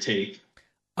kind of your take?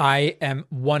 I am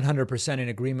 100% in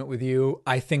agreement with you.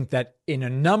 I think that in a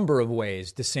number of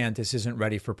ways, DeSantis isn't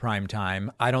ready for prime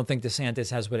time. I don't think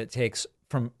DeSantis has what it takes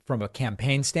from a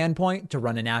campaign standpoint to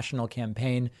run a national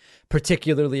campaign,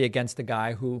 particularly against a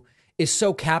guy who is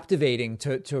so captivating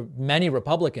to many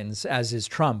Republicans, as is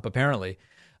Trump, apparently.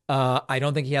 I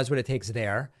don't think he has what it takes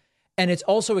there. And it's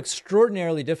also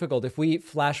extraordinarily difficult if we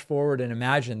flash forward and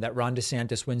imagine that Ron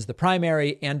DeSantis wins the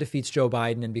primary and defeats Joe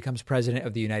Biden and becomes president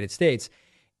of the United States.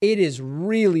 It is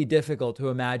really difficult to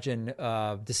imagine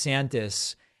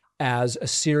DeSantis as a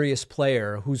serious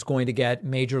player who's going to get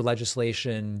major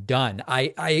legislation done.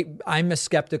 I'm as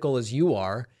skeptical as you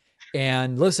are.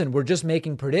 And listen, we're just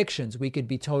making predictions. We could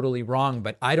be totally wrong,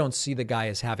 but I don't see the guy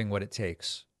as having what it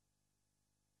takes.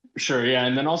 Sure, yeah.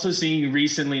 And then also seeing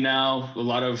recently now, a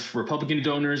lot of Republican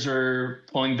donors are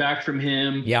pulling back from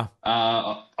him. Yeah.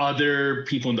 Other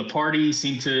people in the party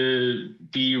seem to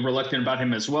be reluctant about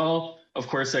him as well. Of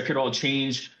course, that could all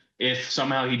change if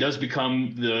somehow he does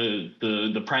become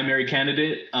the primary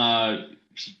candidate.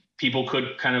 People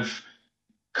could kind of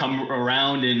come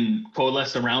around and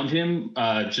coalesce around him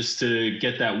just to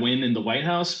get that win in the White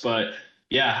House. But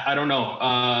yeah, I don't know.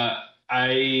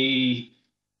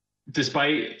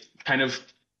 Despite kind of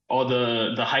all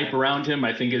the hype around him,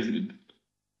 I think it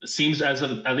seems as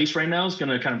of, at least right now, is going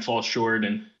to kind of fall short.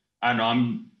 And I don't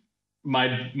know,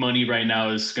 my money right now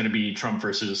is going to be Trump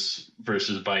versus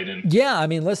Biden. Yeah, I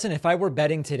mean, listen, if I were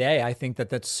betting today, I think that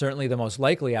that's certainly the most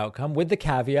likely outcome, with the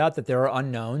caveat that there are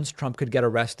unknowns. Trump could get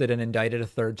arrested and indicted a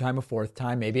third time, a fourth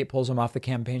time. Maybe it pulls him off the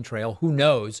campaign trail. Who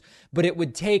knows? But it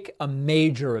would take a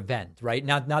major event, right?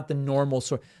 Not the normal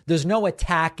sort. There's no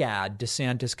attack ad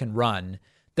DeSantis can run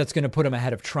that's going to put him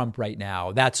ahead of Trump right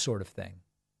now, that sort of thing.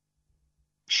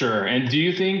 Sure. And do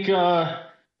you think,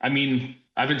 I mean,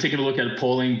 I've been taking a look at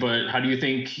polling, but how do you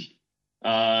think,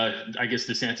 I guess,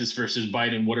 DeSantis versus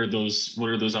Biden, what are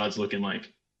those odds looking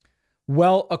like?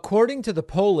 Well, according to the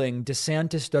polling,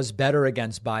 DeSantis does better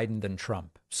against Biden than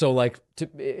Trump. So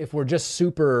if we're just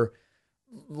super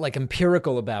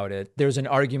empirical about it, there's an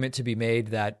argument to be made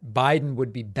that Biden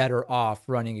would be better off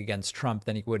running against Trump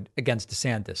than he would against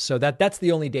DeSantis. So that's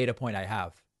the only data point I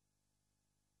have.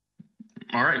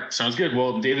 All right. Sounds good.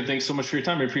 Well, David, thanks so much for your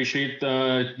time. I appreciate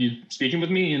you speaking with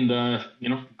me, and,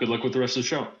 good luck with the rest of the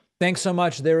show. Thanks so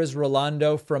much. There is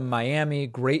Rolando from Miami.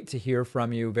 Great to hear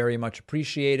from you. Very much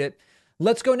appreciate it.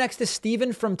 Let's go next to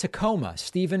Stephen from Tacoma.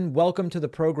 Stephen, welcome to the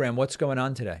program. What's going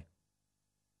on today?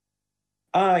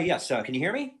 Yes. Can you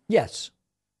hear me? Yes.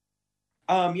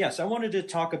 Yes, I wanted to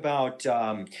talk about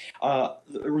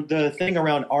the thing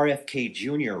around RFK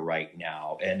Jr. right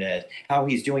now, and how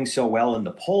he's doing so well in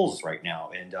the polls right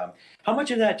now. And how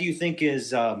much of that do you think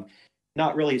is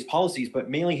not really his policies, but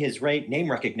mainly his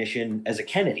name recognition as a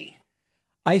Kennedy?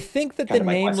 I think that the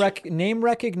name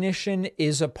recognition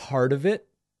is a part of it,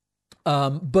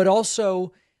 but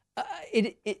also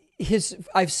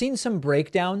I've seen some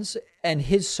breakdowns, and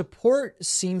his support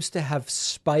seems to have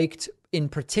spiked, in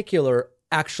particular,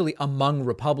 actually among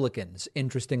Republicans,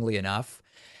 interestingly enough.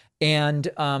 And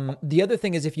the other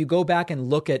thing is, if you go back and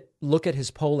look at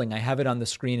his polling, I have it on the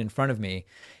screen in front of me.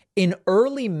 In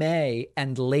early May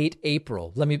and late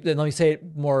April, let me say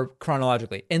it more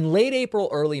chronologically. In late April,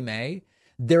 early May,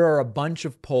 there are a bunch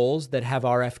of polls that have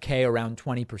RFK around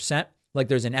 20%. Like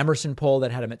there's an Emerson poll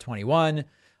that had him at 21,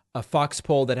 a Fox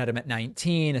poll that had him at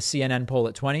 19, a CNN poll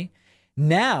at 20.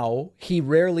 Now he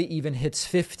rarely even hits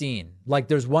 15. Like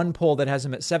there's one poll that has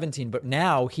him at 17, but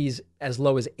now he's as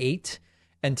low as 8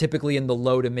 and typically in the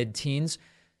low to mid teens.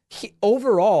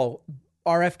 Overall,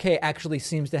 RFK actually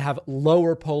seems to have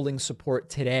lower polling support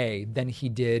today than he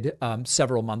did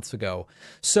several months ago.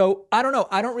 So I don't know.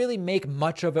 I don't really make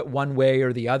much of it one way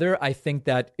or the other. I think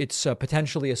that it's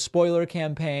potentially a spoiler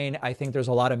campaign. I think there's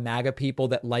a lot of MAGA people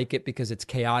that like it because it's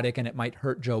chaotic and it might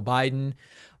hurt Joe Biden.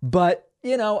 But,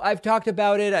 I've talked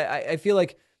about it. I feel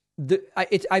like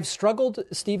I've struggled,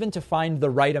 Stephen, to find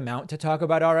the right amount to talk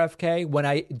about RFK. When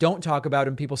I don't talk about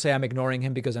him, people say I'm ignoring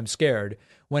him because I'm scared.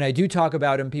 When I do talk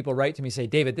about him, people write to me, say,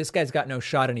 David, this guy's got no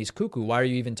shot and he's cuckoo. Why are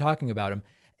you even talking about him?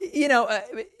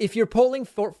 If you're polling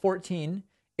 14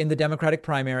 in the Democratic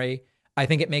primary, I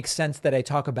think it makes sense that I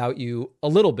talk about you a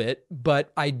little bit,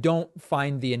 but I don't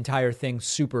find the entire thing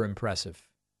super impressive.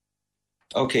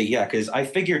 Okay, yeah, because I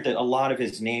figured that a lot of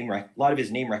his name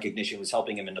recognition was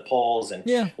helping him in the polls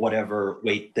and whatever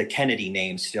weight the Kennedy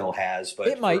name still has.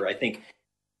 But I think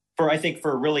I think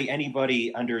for really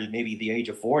anybody under maybe the age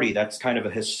of 40, that's kind of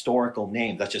a historical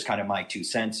name. That's just kind of my 2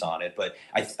 cents on it. But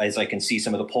as I can see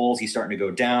some of the polls, he's starting to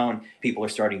go down. People are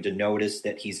starting to notice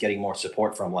that he's getting more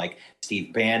support from like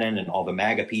Steve Bannon and all the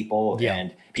MAGA people. Yeah.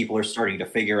 And people are starting to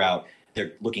figure out,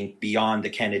 they're looking beyond the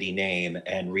Kennedy name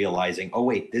and realizing, oh,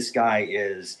 wait, this guy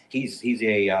he's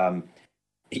a, I'm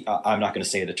not going to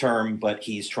say the term, but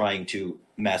he's trying to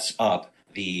mess up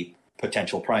the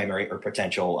potential primary or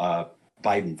potential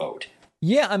Biden vote.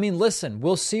 Yeah, I mean, listen,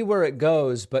 we'll see where it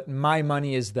goes, but my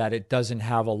money is that it doesn't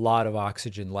have a lot of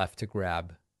oxygen left to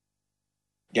grab.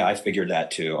 Yeah, I figured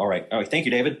that too. All right. Thank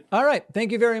you, David. All right.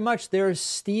 Thank you very much. There's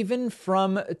Stephen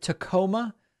from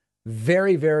Tacoma.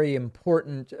 Very, very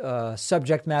important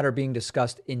subject matter being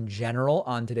discussed in general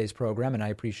on today's program, and I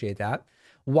appreciate that.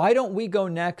 Why don't we go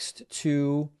next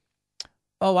to,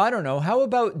 I don't know. How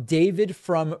about David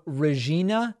from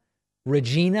Regina,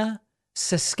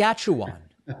 Saskatchewan?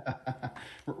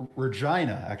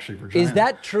 Regina, actually. Regina. Is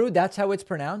that true? That's how it's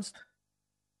pronounced?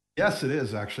 Yes, it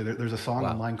is, actually. There's a song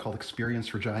online called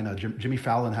Experience Regina. Jimmy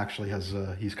Fallon actually has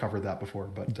he's covered that before.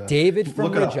 But David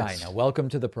from Regina, welcome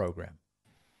to the program.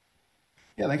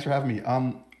 Yeah, thanks for having me.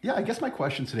 Yeah, I guess my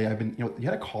question today, you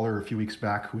had a caller a few weeks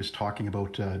back who was talking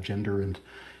about gender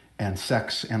and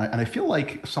sex, and I feel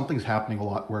like something's happening a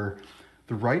lot where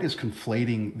the right is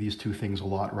conflating these two things a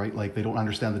lot, right? Like they don't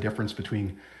understand the difference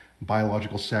between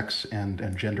biological sex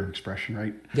and gender expression,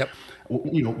 right? Yep.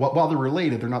 While they're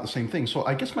related, they're not the same thing. So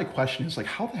I guess my question is like,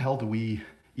 how the hell do we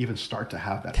even start to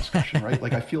have that discussion, right?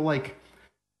 Like I feel like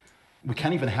we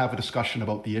can't even have a discussion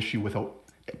about the issue without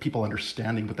people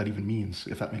understanding what that even means,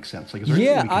 if that makes sense. Like, is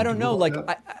there I don't know. Like,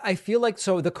 I feel like,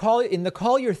 so the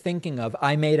call you're thinking of,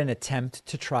 I made an attempt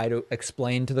to try to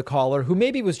explain to the caller, who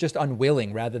maybe was just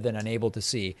unwilling rather than unable to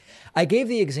see. I gave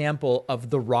the example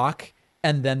of The Rock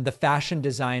and then the fashion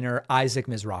designer Isaac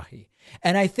Mizrahi.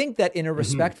 And I think that in a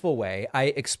respectful way, I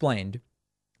explained,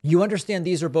 you understand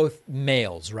these are both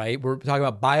males, right? We're talking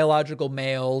about biological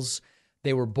males.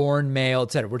 They were born male,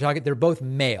 et cetera. They're both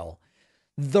male.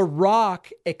 The Rock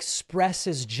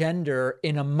expresses gender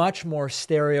in a much more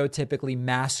stereotypically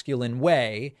masculine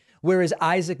way, whereas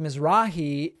Isaac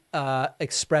Mizrahi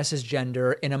expresses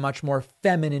gender in a much more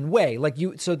feminine way.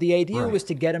 So the idea was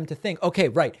to get him to think, okay,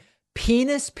 right,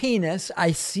 penis,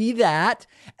 I see that.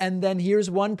 And then here's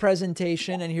one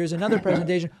presentation and here's another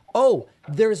presentation. Oh,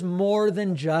 there's more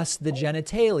than just the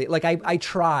genitalia. Like I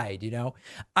tried,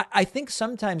 I think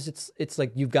sometimes it's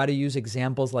like you've got to use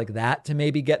examples like that to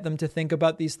maybe get them to think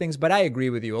about these things. But I agree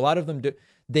with you. A lot of them do.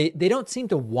 They don't seem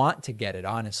to want to get it,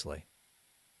 honestly.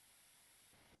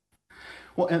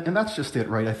 Well, and that's just it,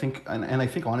 right? I think, and I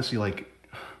think honestly, like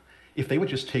if they would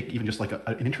just take even just like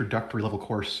an introductory level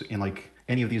course in like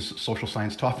any of these social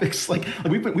science topics, like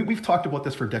we've talked about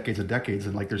this for decades and decades,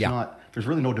 and like there's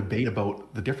really no debate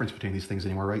about the difference between these things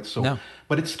anymore, right? So,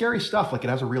 but it's scary stuff. Like it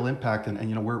has a real impact,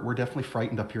 and we're definitely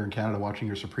frightened up here in Canada watching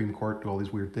your Supreme Court do all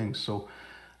these weird things. So,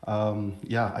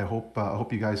 I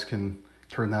hope you guys can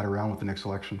turn that around with the next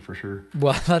election for sure.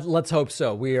 Well, let's hope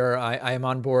so. I am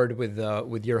on board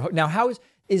with your now.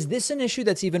 Is this an issue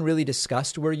that's even really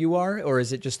discussed where you are, or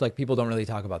is it just like people don't really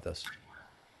talk about this?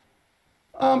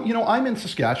 I'm in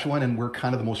Saskatchewan, and we're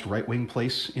kind of the most right-wing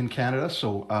place in Canada.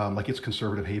 So, like, it's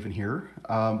conservative haven here.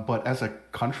 But as a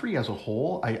country, as a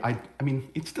whole, I mean,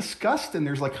 it's discussed, and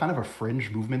there's like kind of a fringe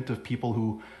movement of people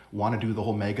who want to do the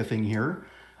whole MAGA thing here.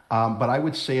 But I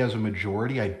would say, as a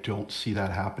majority, I don't see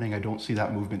that happening. I don't see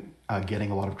that movement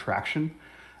getting a lot of traction.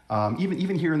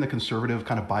 Even here in the conservative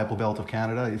kind of Bible Belt of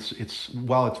Canada, it's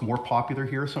while it's more popular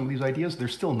here, some of these ideas, they're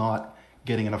still not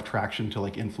getting enough traction to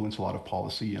like influence a lot of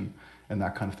policy and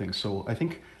that kind of thing. So I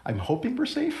think I'm hoping we're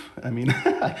safe. I mean,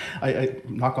 I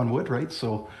knock on wood, right?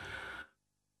 So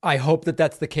I hope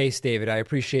that's the case, David. I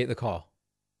appreciate the call.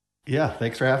 Yeah,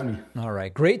 thanks for having me. All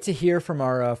right. Great to hear from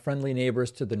our friendly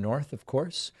neighbors to the north, of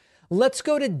course. Let's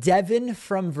go to Devin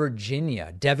from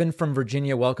Virginia. Devin from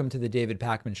Virginia, welcome to the David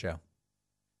Pakman Show.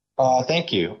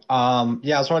 Thank you. I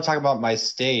just want to talk about my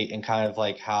state and kind of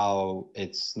like how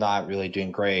it's not really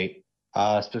doing great,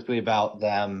 specifically about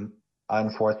them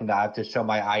enforcing that I have to show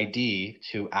my ID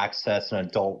to access an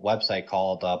adult website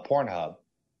called Pornhub.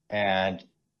 And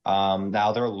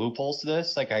now there are loopholes to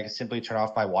this. Like I can simply turn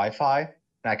off my Wi-Fi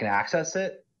and I can access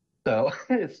it. So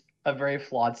it's a very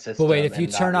flawed system. But wait, if you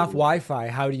turn off Wi-Fi,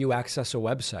 how do you access a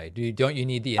website? Don't you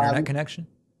need the internet connection?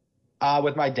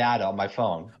 With my data on my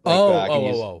phone.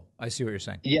 Like, I see what you're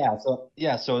saying. So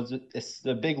it's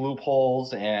the big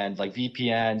loopholes and like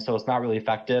VPN, so it's not really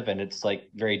effective and it's like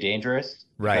very dangerous.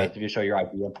 Right. Because if you show your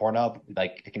ID on Pornhub,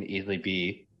 like it can easily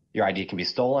be your ID can be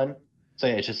stolen. So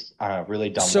yeah, it's just really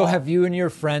dumb. So law. have you and your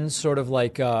friends sort of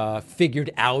like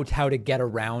figured out how to get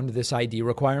around this ID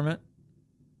requirement?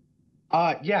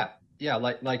 Yeah.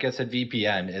 Like I said,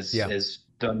 VPN is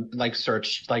the like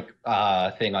search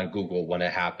thing on Google when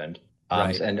it happened,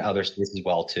 Right. and other states as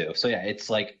well too. So yeah, it's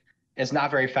like it's not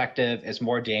very effective. It's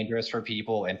more dangerous for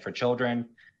people and for children.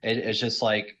 It's just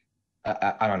like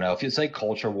I don't know if it's like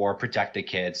culture war, protect the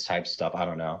kids type stuff. I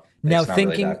don't know. Now It's not really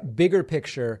thinking that. bigger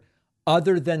picture,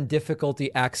 other than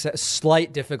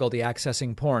slight difficulty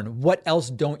accessing porn, what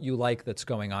else don't you like that's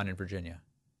going on in Virginia?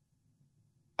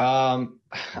 Um,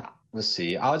 let's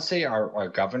see. I would say our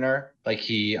governor, like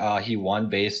he won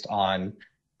based on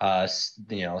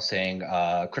saying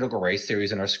critical race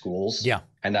theories in our schools. Yeah.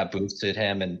 And that boosted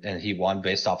him and he won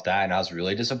based off that. And I was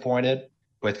really disappointed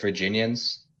with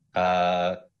Virginians,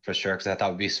 for sure, because I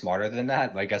thought we'd be smarter than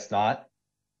that, but I guess not.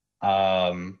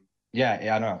 Yeah,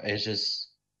 I don't know. It's just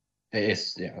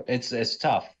it's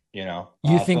tough, you know.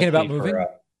 You thinking about especially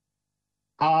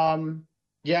moving?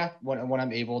 Yeah, when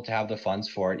I'm able to have the funds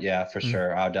for it, yeah, for Mm.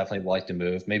 sure. I would definitely like to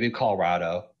move. Maybe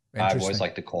Colorado. I've always Interesting.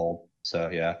 liked the cold. So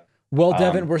yeah. Well,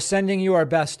 Devin, Um, we're sending you our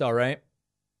best, all right?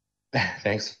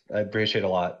 Thanks. I appreciate it a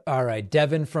lot. All right,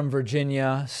 Devin from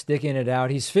Virginia, sticking it out.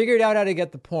 He's figured out how to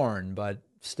get the porn, but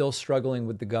still struggling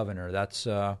with the governor. That's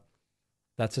a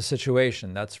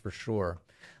situation, that's for sure.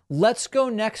 Let's go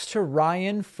next to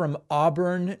Ryan from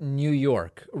Auburn, New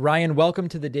York. Ryan, welcome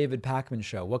to the David Pakman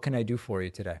Show. What can I do for you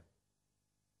today?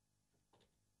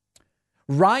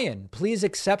 Ryan, please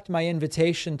accept my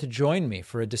invitation to join me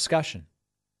for a discussion.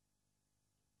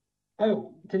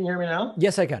 Oh, can you hear me now?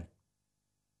 Yes, I can.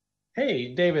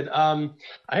 Hey, David. I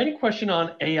had a question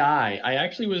on AI. I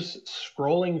actually was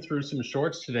scrolling through some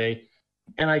shorts today,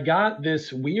 and I got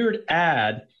this weird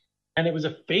ad, and it was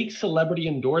a fake celebrity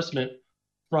endorsement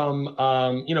from,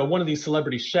 one of these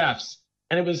celebrity chefs.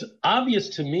 And it was obvious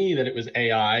to me that it was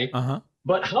AI. Uh-huh.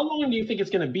 But how long do you think it's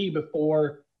going to be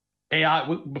before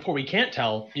before we can't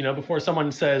tell, before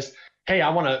someone says, hey, I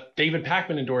want a David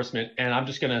Pakman endorsement, and I'm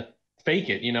just going to fake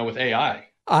it, with AI?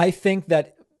 I think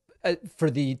that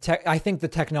I think the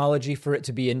technology for it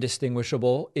to be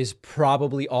indistinguishable is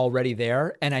probably already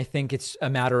there. And I think it's a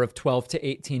matter of 12 to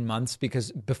 18 months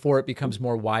before it becomes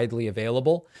more widely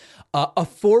available.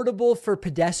 Affordable for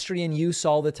pedestrian use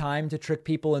all the time to trick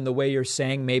people in the way you're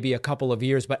saying, maybe a couple of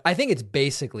years. But I think it's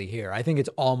basically here. I think it's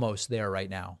almost there right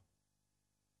now.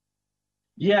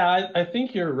 Yeah, I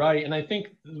think you're right. And I think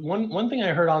one thing I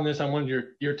heard on this, I wanted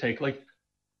your take. Like,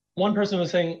 one person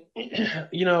was saying,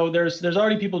 there's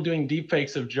already people doing deep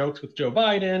fakes of jokes with Joe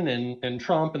Biden and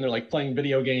Trump, and they're like playing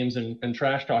video games and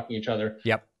trash talking each other.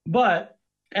 Yep. But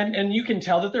and you can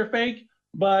tell that they're fake.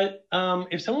 But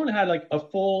if someone had like a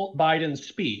full Biden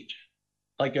speech,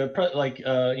 like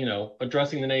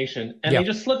addressing the nation, and Yep. they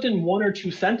just slipped in one or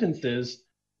two sentences,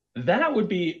 that would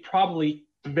be probably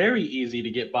very easy to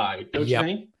get by, don't Yep. you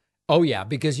think? Oh, yeah,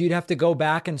 because you'd have to go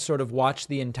back and sort of watch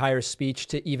the entire speech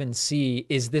to even see,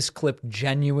 is this clip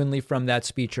genuinely from that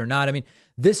speech or not? I mean,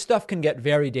 this stuff can get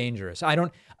very dangerous. I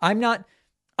don't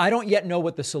yet know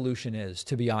what the solution is,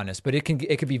 to be honest, but it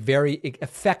could be very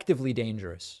effectively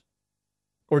dangerous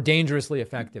or dangerously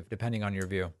effective, depending on your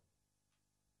view.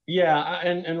 Yeah,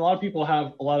 and a lot of people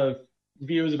have a lot of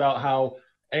views about how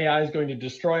AI is going to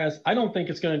destroy us. I don't think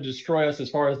it's going to destroy us as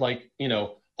far as like,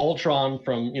 Ultron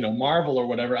from, Marvel or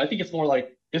whatever. I think it's more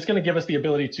like it's going to give us the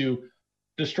ability to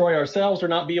destroy ourselves or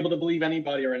not be able to believe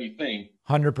anybody or anything.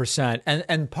 100%.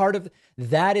 And part of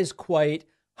that is quite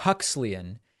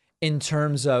Huxleyan in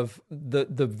terms of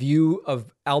the view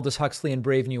of Aldous Huxley in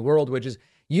Brave New World, which is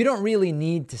you don't really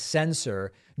need to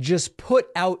censor, just put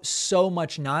out so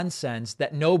much nonsense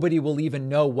that nobody will even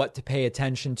know what to pay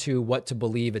attention to, what to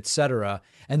believe, etc.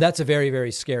 And that's a very,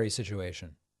 very scary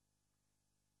situation.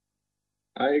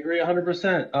 I agree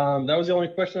 100%. That was the only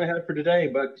question I had for today,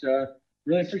 but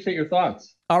really appreciate your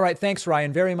thoughts. All right. Thanks,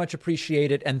 Ryan. Very much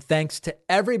appreciate it. And thanks to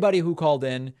everybody who called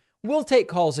in. We'll take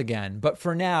calls again, but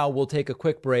for now, we'll take a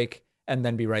quick break and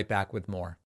then be right back with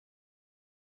more.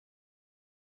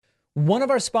 One of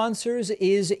our sponsors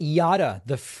is Yada,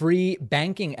 the free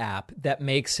banking app that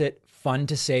makes it fun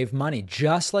to save money.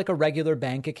 Just like a regular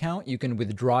bank account, you can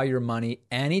withdraw your money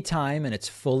anytime and it's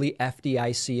fully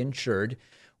FDIC insured.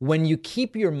 When you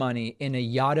keep your money in a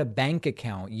Yada bank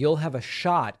account, you'll have a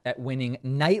shot at winning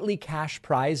nightly cash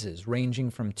prizes ranging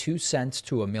from 2 cents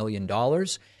to $1 million.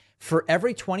 For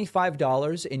every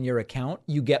 $25 in your account,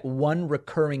 you get one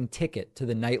recurring ticket to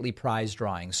the nightly prize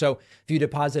drawing. So if you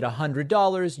deposit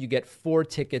 $100, you get 4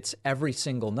 tickets every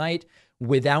single night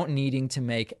without needing to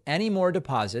make any more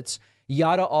deposits.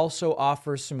 Yada also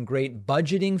offers some great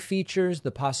budgeting features,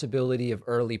 the possibility of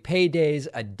early paydays,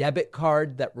 a debit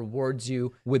card that rewards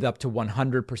you with up to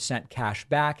 100% cash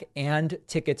back, and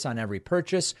tickets on every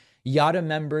purchase. Yada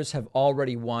members have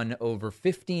already won over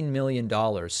 $15 million.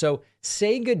 So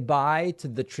say goodbye to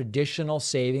the traditional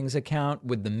savings account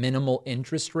with the minimal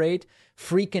interest rate.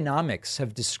 Freakonomics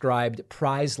have described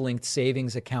prize-linked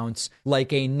savings accounts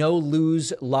like a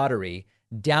no-lose lottery.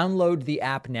 Download the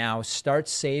app now. Start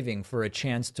saving for a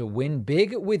chance to win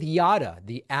big with Yada,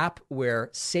 the app where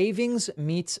savings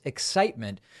meets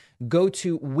excitement. Go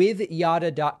to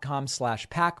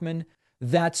withyada.com/Pacman.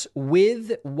 That's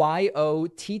with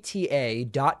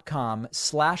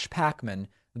YOTTA.com/Pacman.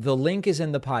 The link is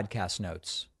in the podcast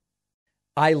notes.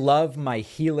 I love my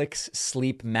Helix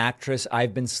sleep mattress.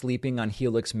 I've been sleeping on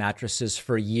Helix mattresses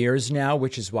for years now,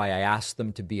 which is why I asked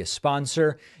them to be a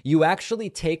sponsor. You actually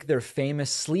take their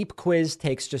famous sleep quiz,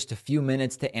 takes just a few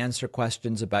minutes to answer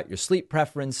questions about your sleep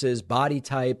preferences, body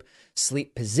type,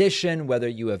 sleep position, whether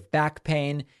you have back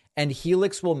pain, and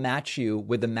Helix will match you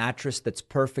with a mattress that's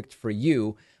perfect for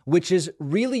you, which is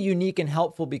really unique and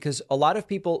helpful because a lot of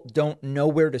people don't know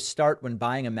where to start when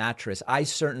buying a mattress. I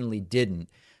certainly didn't.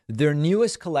 Their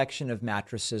newest collection of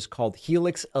mattresses, called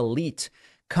Helix Elite,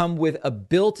 come with a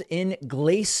built-in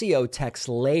Glaciotex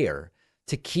layer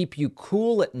to keep you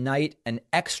cool at night, an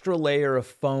extra layer of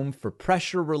foam for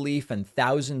pressure relief, and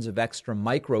thousands of extra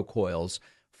microcoils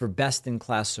for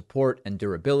best-in-class support and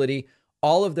durability.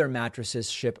 All of their mattresses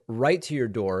ship right to your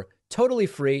door, totally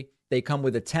free. They come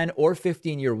with a 10 or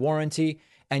 15-year warranty,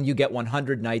 and you get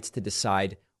 100 nights to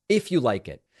decide if you like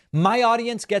it. My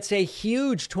audience gets a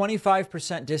huge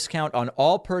 25% discount on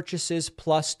all purchases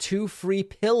plus 2 free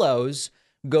pillows.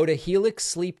 Go to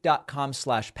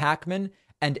helixsleep.com/Pacman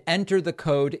and enter the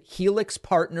code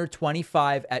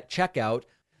HelixPartner25 at checkout.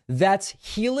 That's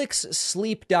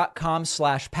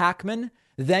helixsleep.com/Pacman.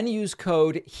 Then use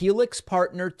code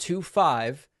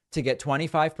HelixPartner25 to get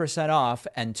 25% off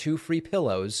and 2 free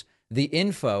pillows. The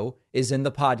info is in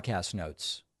the podcast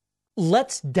notes.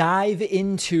 Let's dive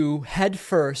into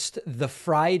headfirst the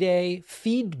Friday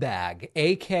feed bag,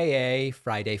 aka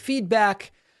Friday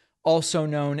feedback, also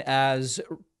known as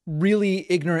really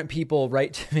ignorant people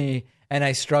write to me and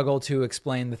I struggle to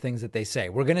explain the things that they say.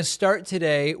 We're going to start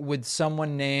today with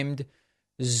someone named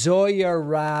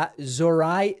Zoyara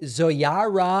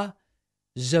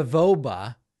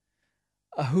Zavoba,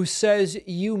 who says,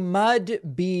 "You mud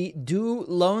be do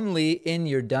lonely in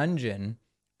your dungeon.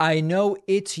 I know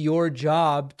it's your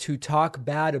job to talk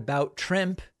bad about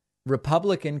Trump,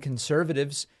 Republican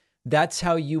conservatives. That's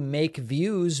how you make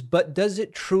views, but does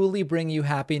it truly bring you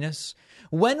happiness?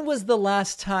 When was the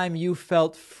last time you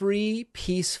felt free,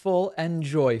 peaceful, and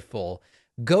joyful?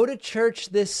 Go to church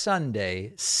this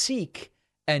Sunday, seek,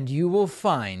 and you will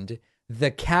find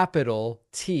the capital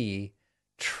T,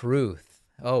 truth."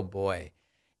 Oh boy.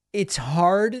 It's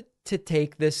hard to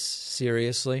take this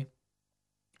seriously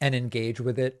and engage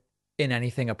with it in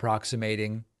anything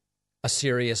approximating a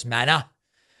serious manner.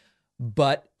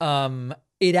 But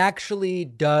it actually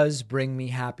does bring me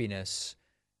happiness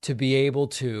to be able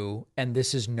to, and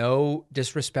this is no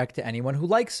disrespect to anyone who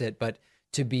likes it, but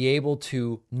to be able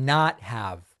to not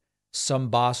have some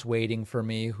boss waiting for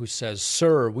me who says,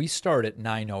 "Sir, we start at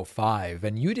 9:05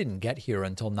 and you didn't get here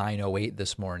until 9:08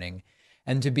 this morning."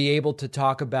 And to be able to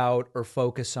talk about or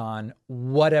focus on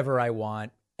whatever I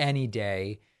want any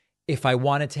day. If I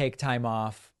want to take time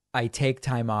off, I take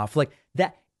time off. Like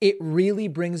that, it really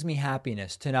brings me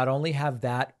happiness to not only have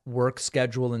that work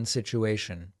schedule and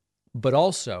situation, but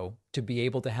also to be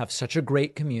able to have such a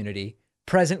great community,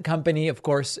 present company, of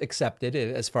course, accepted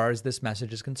as far as this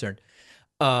message is concerned,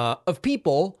 of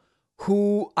people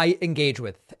who I engage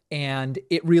with. And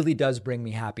it really does bring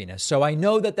me happiness. So I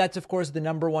know that that's, of course, the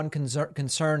number one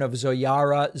concern of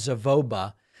Zoyara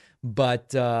Zavoba.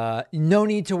 But no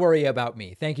need to worry about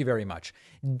me. Thank you very much.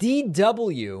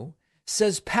 DW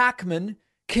says, "Pacman,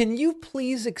 can you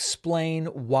please explain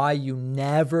why you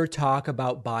never talk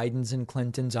about Biden's and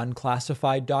Clinton's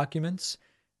unclassified documents?"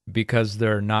 Because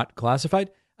they're not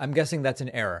classified? I'm guessing that's an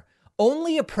error.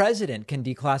 Only a president can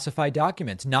declassify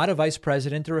documents, not a vice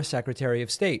president or a secretary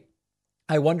of state.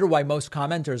 I wonder why most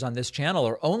commenters on this channel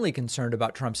are only concerned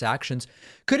about Trump's actions.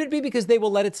 Could it be because they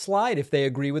will let it slide if they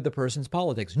agree with the person's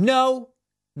politics? No.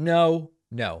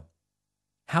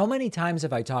 How many times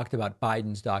have I talked about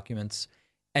Biden's documents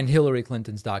and Hillary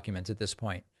Clinton's documents at this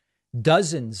point?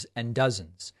 Dozens and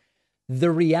dozens.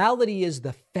 The reality is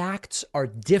the facts are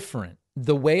different.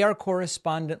 The way our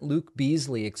correspondent Luke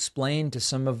Beasley explained to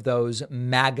some of those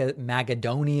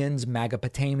Magadonians,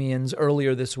 Magapotamians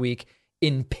earlier this week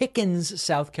in Pickens,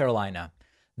 South Carolina,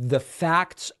 The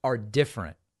facts are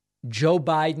different. Joe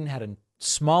Biden had a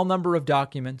small number of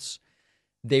documents.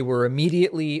 They were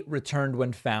immediately returned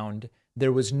when found.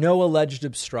 There was no alleged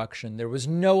obstruction. There was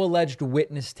no alleged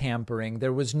witness tampering.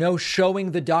 There was no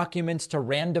showing the documents to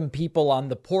random people on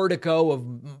the portico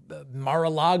of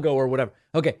Mar-a-Lago or whatever.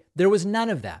 Okay, there was none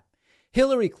of that.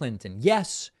 Hillary Clinton,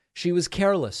 yes, she was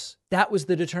careless. That was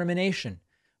the determination.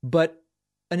 But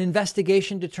an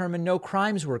investigation determined no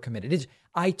crimes were committed.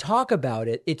 I talk about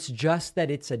it. It's just that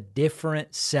it's a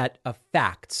different set of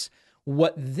facts.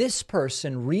 What this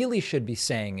person really should be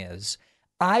saying is,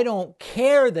 I don't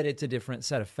care that it's a different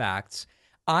set of facts.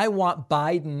 I want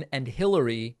Biden and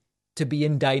Hillary to be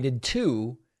indicted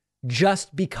too,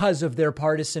 just because of their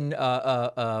partisan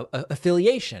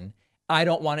affiliation. I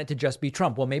don't want it to just be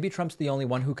Trump. Well, maybe Trump's the only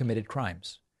one who committed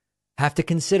crimes. Have to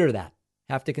consider that.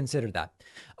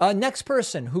 Next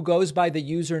person who goes by the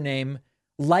username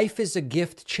Life is a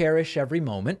Gift, Cherish Every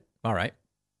Moment. All right.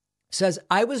 Says,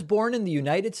 I was born in the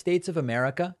United States of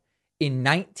America in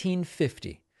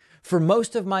 1950. For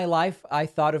most of my life, I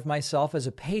thought of myself as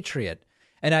a patriot,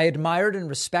 and I admired and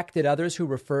respected others who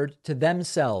referred to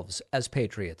themselves as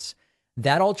patriots.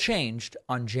 That all changed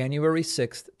on January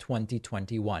 6th,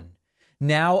 2021.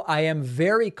 Now I am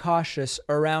very cautious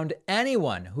around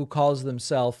anyone who calls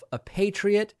themselves a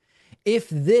patriot. If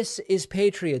this is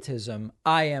patriotism,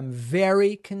 I am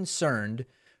very concerned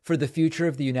for the future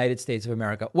of the United States of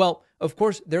America. Well, of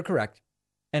course, they're correct.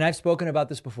 And I've spoken about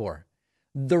this before.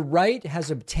 The right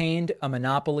has obtained a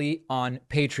monopoly on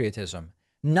patriotism,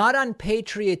 not on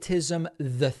patriotism,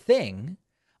 the thing,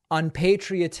 on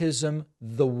patriotism,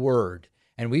 the word.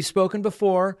 And we've spoken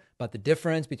before about the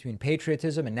difference between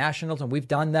patriotism and nationalism. We've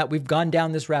done that. We've gone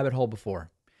down this rabbit hole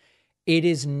before. It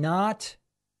is not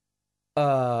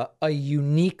a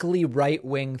uniquely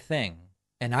right-wing thing.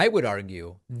 And I would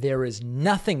argue there is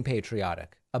nothing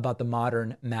patriotic about the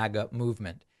modern MAGA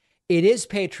movement. It is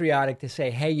patriotic to say,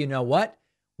 hey, you know what?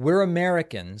 We're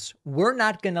Americans. We're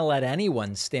not going to let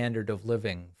anyone's standard of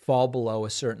living fall below a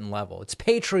certain level. It's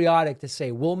patriotic to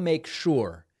say we'll make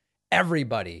sure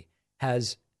everybody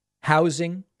has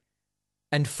housing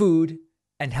and food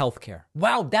and healthcare.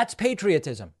 Wow, that's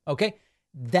patriotism. Okay.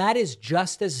 That is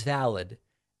just as valid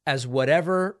as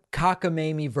whatever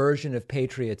cockamamie version of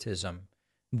patriotism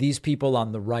these people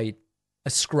on the right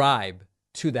ascribe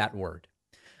to that word.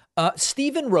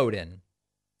 Stephen wrote in,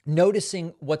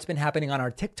 noticing what's been happening on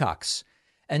our TikToks,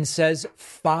 and says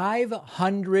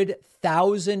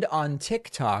 500,000 on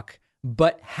TikTok,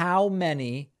 but how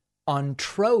many on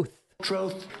Truth?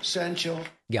 Truth Central.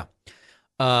 Yeah.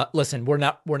 Listen, we're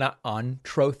not on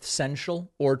Truth Central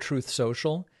or Truth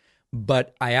Social,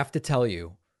 but I have to tell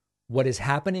you, what is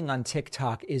happening on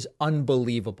TikTok is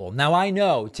unbelievable. Now, I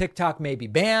know TikTok may be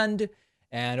banned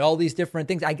and all these different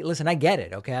things. I get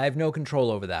it. Okay. I have no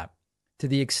control over that. To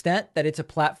the extent that it's a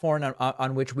platform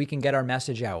on which we can get our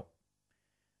message out.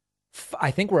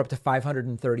 I think we're up to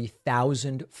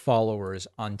 530,000 followers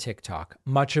on TikTok.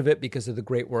 Much of it because of the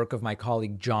great work of my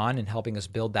colleague John in helping us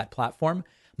build that platform.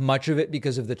 Much of it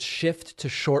because of the shift to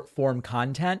short form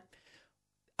content.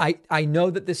 I know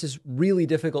that this is really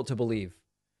difficult to believe.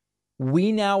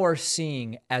 We now are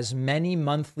seeing as many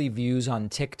monthly views on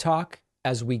TikTok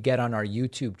as we get on our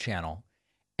YouTube channel.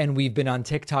 And we've been on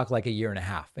TikTok like a year and a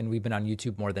half, and we've been on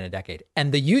YouTube more than a decade.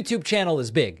 And the YouTube channel is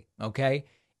big, okay?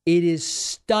 It is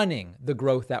stunning, the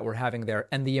growth that we're having there.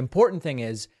 And the important thing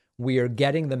is we are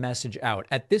getting the message out.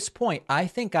 At this point, I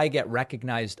think I get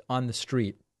recognized on the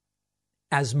street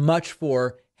as much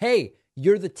for, hey,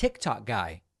 you're the TikTok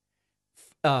guy,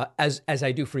 as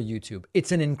I do for YouTube.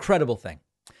 It's an incredible thing.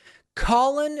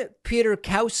 Colin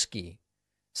Pietrkowski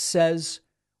says,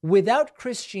 without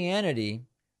Christianity,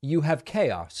 you have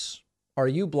chaos. Are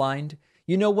you blind?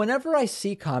 You know, whenever I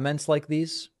see comments like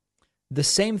these, the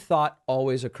same thought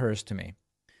always occurs to me,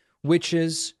 which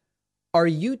is, are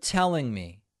you telling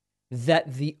me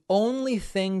that the only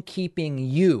thing keeping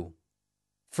you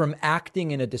from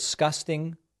acting in a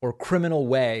disgusting or criminal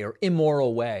way or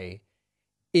immoral way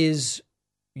is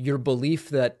your belief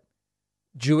that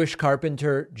Jewish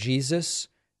carpenter Jesus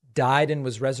died and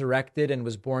was resurrected and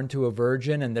was born to a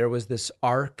virgin, and there was this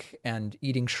ark, and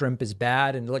eating shrimp is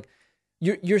bad? And like,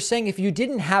 you're saying if you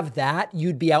didn't have that,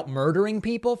 you'd be out murdering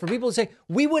people? For people to say,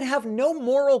 we would have no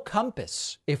moral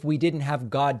compass if we didn't have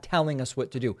God telling us what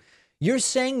to do. You're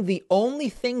saying the only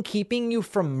thing keeping you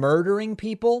from murdering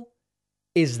people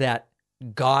is that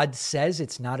God says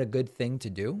it's not a good thing to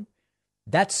do?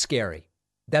 That's scary.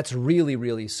 That's really,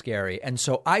 really scary. And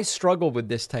so I struggle with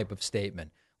this type of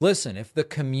statement. Listen, if the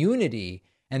community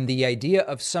and the idea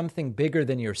of something bigger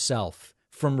than yourself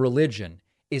from religion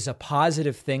is a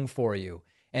positive thing for you,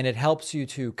 and it helps you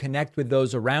to connect with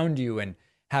those around you and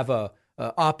have a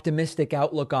optimistic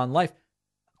outlook on life.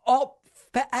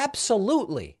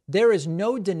 Absolutely. There is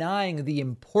no denying the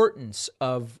importance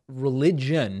of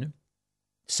religion,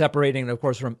 separating it, of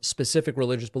course, from specific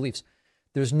religious beliefs.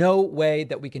 There's no way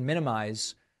that we can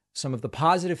minimize some of the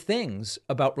positive things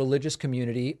about religious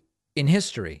community in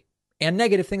history, and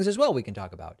negative things as well we can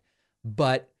talk about.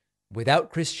 But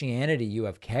without Christianity, you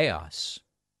have chaos.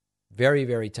 Very,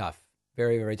 very tough.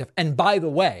 Very, very tough. And by the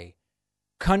way,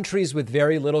 countries with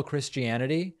very little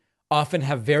Christianity often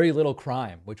have very little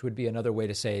crime, which would be another way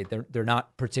to say they're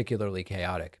not particularly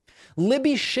chaotic.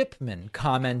 Libby Shipman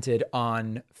commented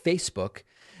on Facebook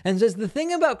and says, the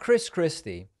thing about Chris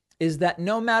Christie is that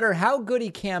no matter how good he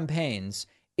campaigns,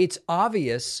 it's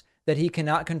obvious that he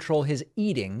cannot control his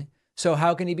eating. So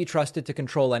how can he be trusted to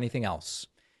control anything else?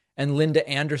 And Linda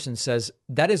Anderson says,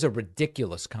 that is a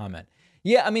ridiculous comment.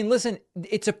 Yeah, I mean, listen,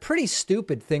 it's a pretty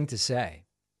stupid thing to say.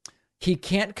 He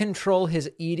can't control his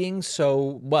eating,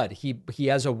 so what? He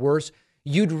has a worse.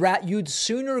 You'd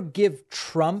sooner give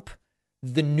Trump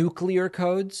the nuclear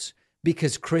codes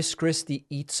because Chris Christie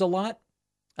eats a lot.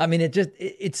 I mean,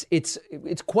 it's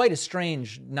quite a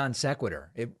strange non sequitur.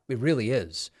 It really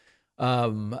is.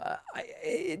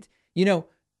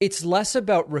 It's less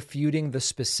about refuting the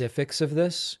specifics of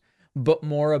this, but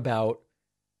more about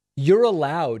you're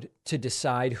allowed to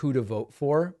decide who to vote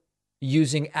for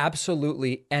using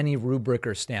absolutely any rubric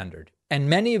or standard. And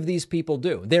many of these people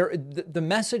do. The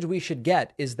message we should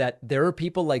get is that there are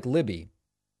people like Libby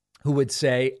who would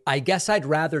say, I guess I'd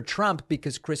rather Trump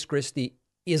because Chris Christie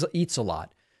eats a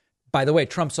lot. By the way,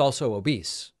 Trump's also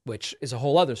obese, which is a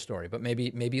whole other story. But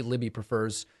maybe Libby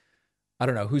prefers, I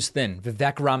don't know, who's thin?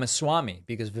 Vivek Ramaswamy,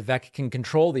 because Vivek can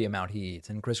control the amount he eats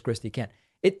and Chris Christie can't.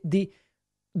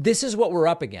 This is what we're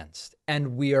up against.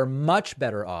 And we are much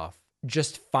better off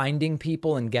just finding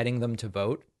people and getting them to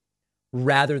vote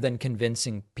rather than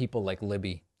convincing people like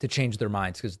Libby to change their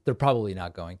minds, because they're probably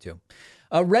not going to.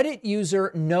 A Reddit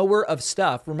user, Knower of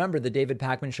Stuff. Remember, the David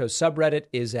Pakman Show subreddit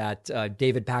is at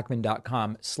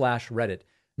davidpakman.com/Reddit.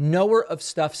 Knower of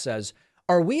Stuff says,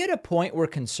 are we at a point where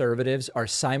conservatives are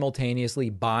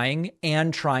simultaneously buying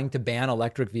and trying to ban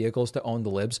electric vehicles to own the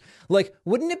libs? Like,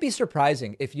 wouldn't it be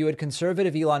surprising if you had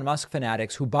conservative Elon Musk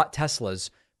fanatics who bought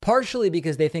Teslas partially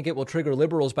because they think it will trigger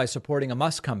liberals by supporting a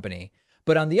Musk company,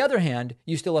 but on the other hand,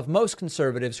 you still have most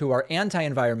conservatives who are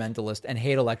anti-environmentalist and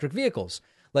hate electric vehicles,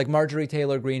 like Marjorie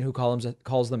Taylor Greene, who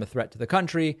calls them a threat to the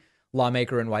country,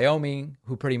 lawmaker in Wyoming,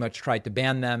 who pretty much tried to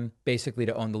ban them, basically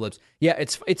to own the libs. Yeah,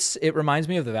 it reminds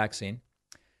me of the vaccine.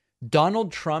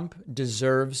 Donald Trump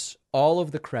deserves all of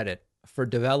the credit for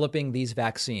developing these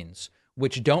vaccines,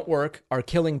 which don't work, are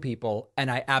killing people,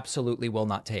 and I absolutely will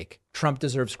not take. Trump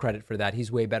deserves credit for that.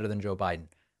 He's way better than Joe Biden.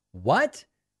 What?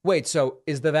 Wait, so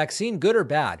is the vaccine good or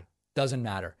bad? Doesn't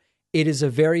matter. It is a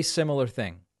very similar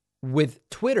thing. With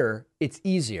Twitter, it's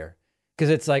easier because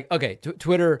it's like, okay,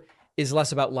 Twitter is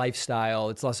less about lifestyle.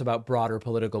 It's less about broader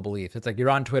political beliefs. It's like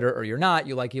you're on Twitter or you're not.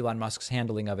 You like Elon Musk's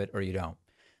handling of it or you don't.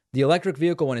 The electric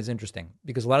vehicle one is interesting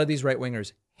because a lot of these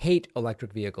right-wingers hate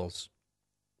electric vehicles.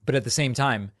 But at the same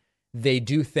time, they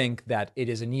do think that it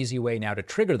is an easy way now to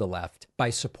trigger the left by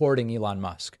supporting Elon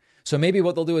Musk. So maybe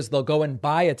what they'll do is they'll go and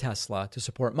buy a Tesla to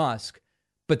support Musk,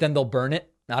 but then they'll burn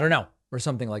it. I don't know, or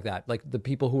something like that. Like the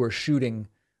people who are shooting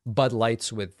Bud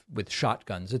Lights with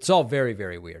shotguns. It's all very,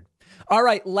 very weird. All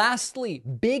right. Lastly,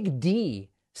 Big D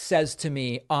says to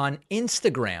me on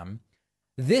Instagram,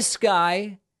 this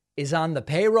guy is on the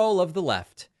payroll of the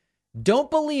left. Don't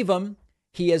believe him.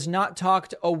 He has not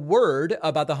talked a word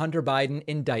about the Hunter Biden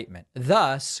indictment.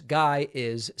 Thus, guy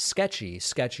is sketchy.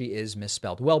 Sketchy is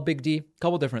misspelled. Well, Big D, a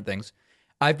couple different things.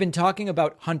 I've been talking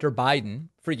about Hunter Biden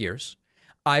for years.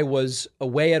 I was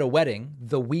away at a wedding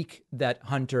the week that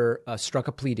Hunter struck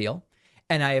a plea deal,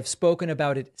 and I have spoken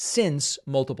about it since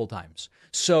multiple times.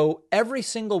 So every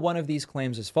single one of these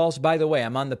claims is false. By the way,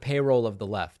 I'm on the payroll of the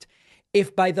left.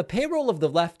 If by the payroll of the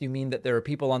left you mean that there are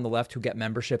people on the left who get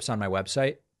memberships on my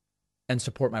website and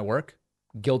support my work,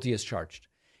 guilty as charged.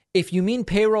 If you mean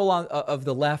payroll of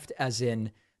the left, as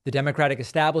in the Democratic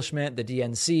establishment, the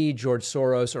DNC, George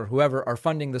Soros, or whoever are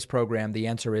funding this program, the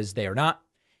answer is they are not.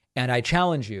 And I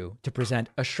challenge you to present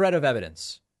a shred of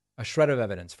evidence. A shred of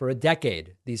evidence. For a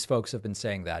decade, these folks have been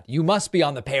saying that. You must be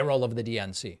on the payroll of the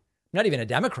DNC. I'm not even a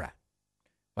Democrat.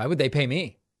 Why would they pay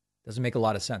me? Doesn't make a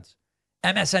lot of sense.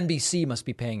 MSNBC must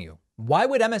be paying you. Why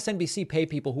would MSNBC pay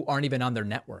people who aren't even on their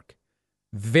network?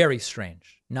 Very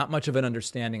strange. Not much of an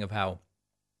understanding of how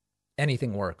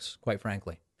anything works, quite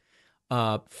frankly.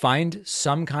 Find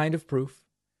some kind of proof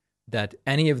that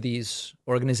any of these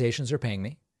organizations are paying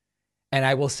me, and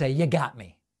I will say, you got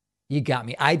me. You got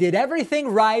me. I did everything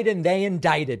right and they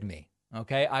indicted me.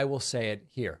 Okay, I will say it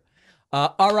here.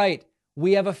 All right,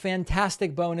 we have a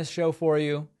fantastic bonus show for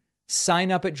you.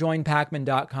 Sign up at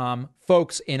joinpacman.com.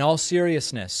 Folks, in all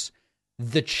seriousness,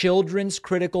 the Children's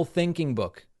Critical Thinking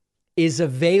book is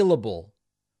available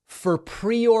for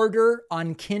pre-order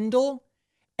on Kindle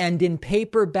and in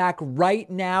paperback right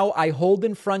now. I hold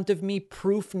in front of me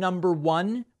proof number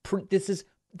 1. This is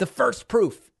the first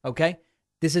proof, okay?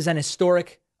 This is an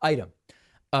historic item.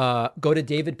 Go to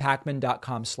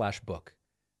davidpakman.com/book.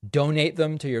 Donate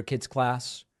them to your kids'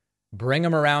 class. Bring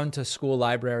them around to school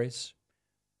libraries.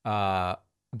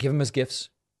 Give them as gifts.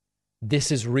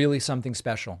 This is really something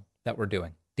special that we're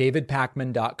doing.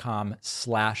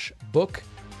 davidpakman.com/book.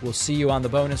 We'll see you on the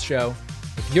bonus show.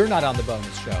 If you're not on the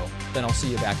bonus show, then I'll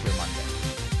see you back here Monday.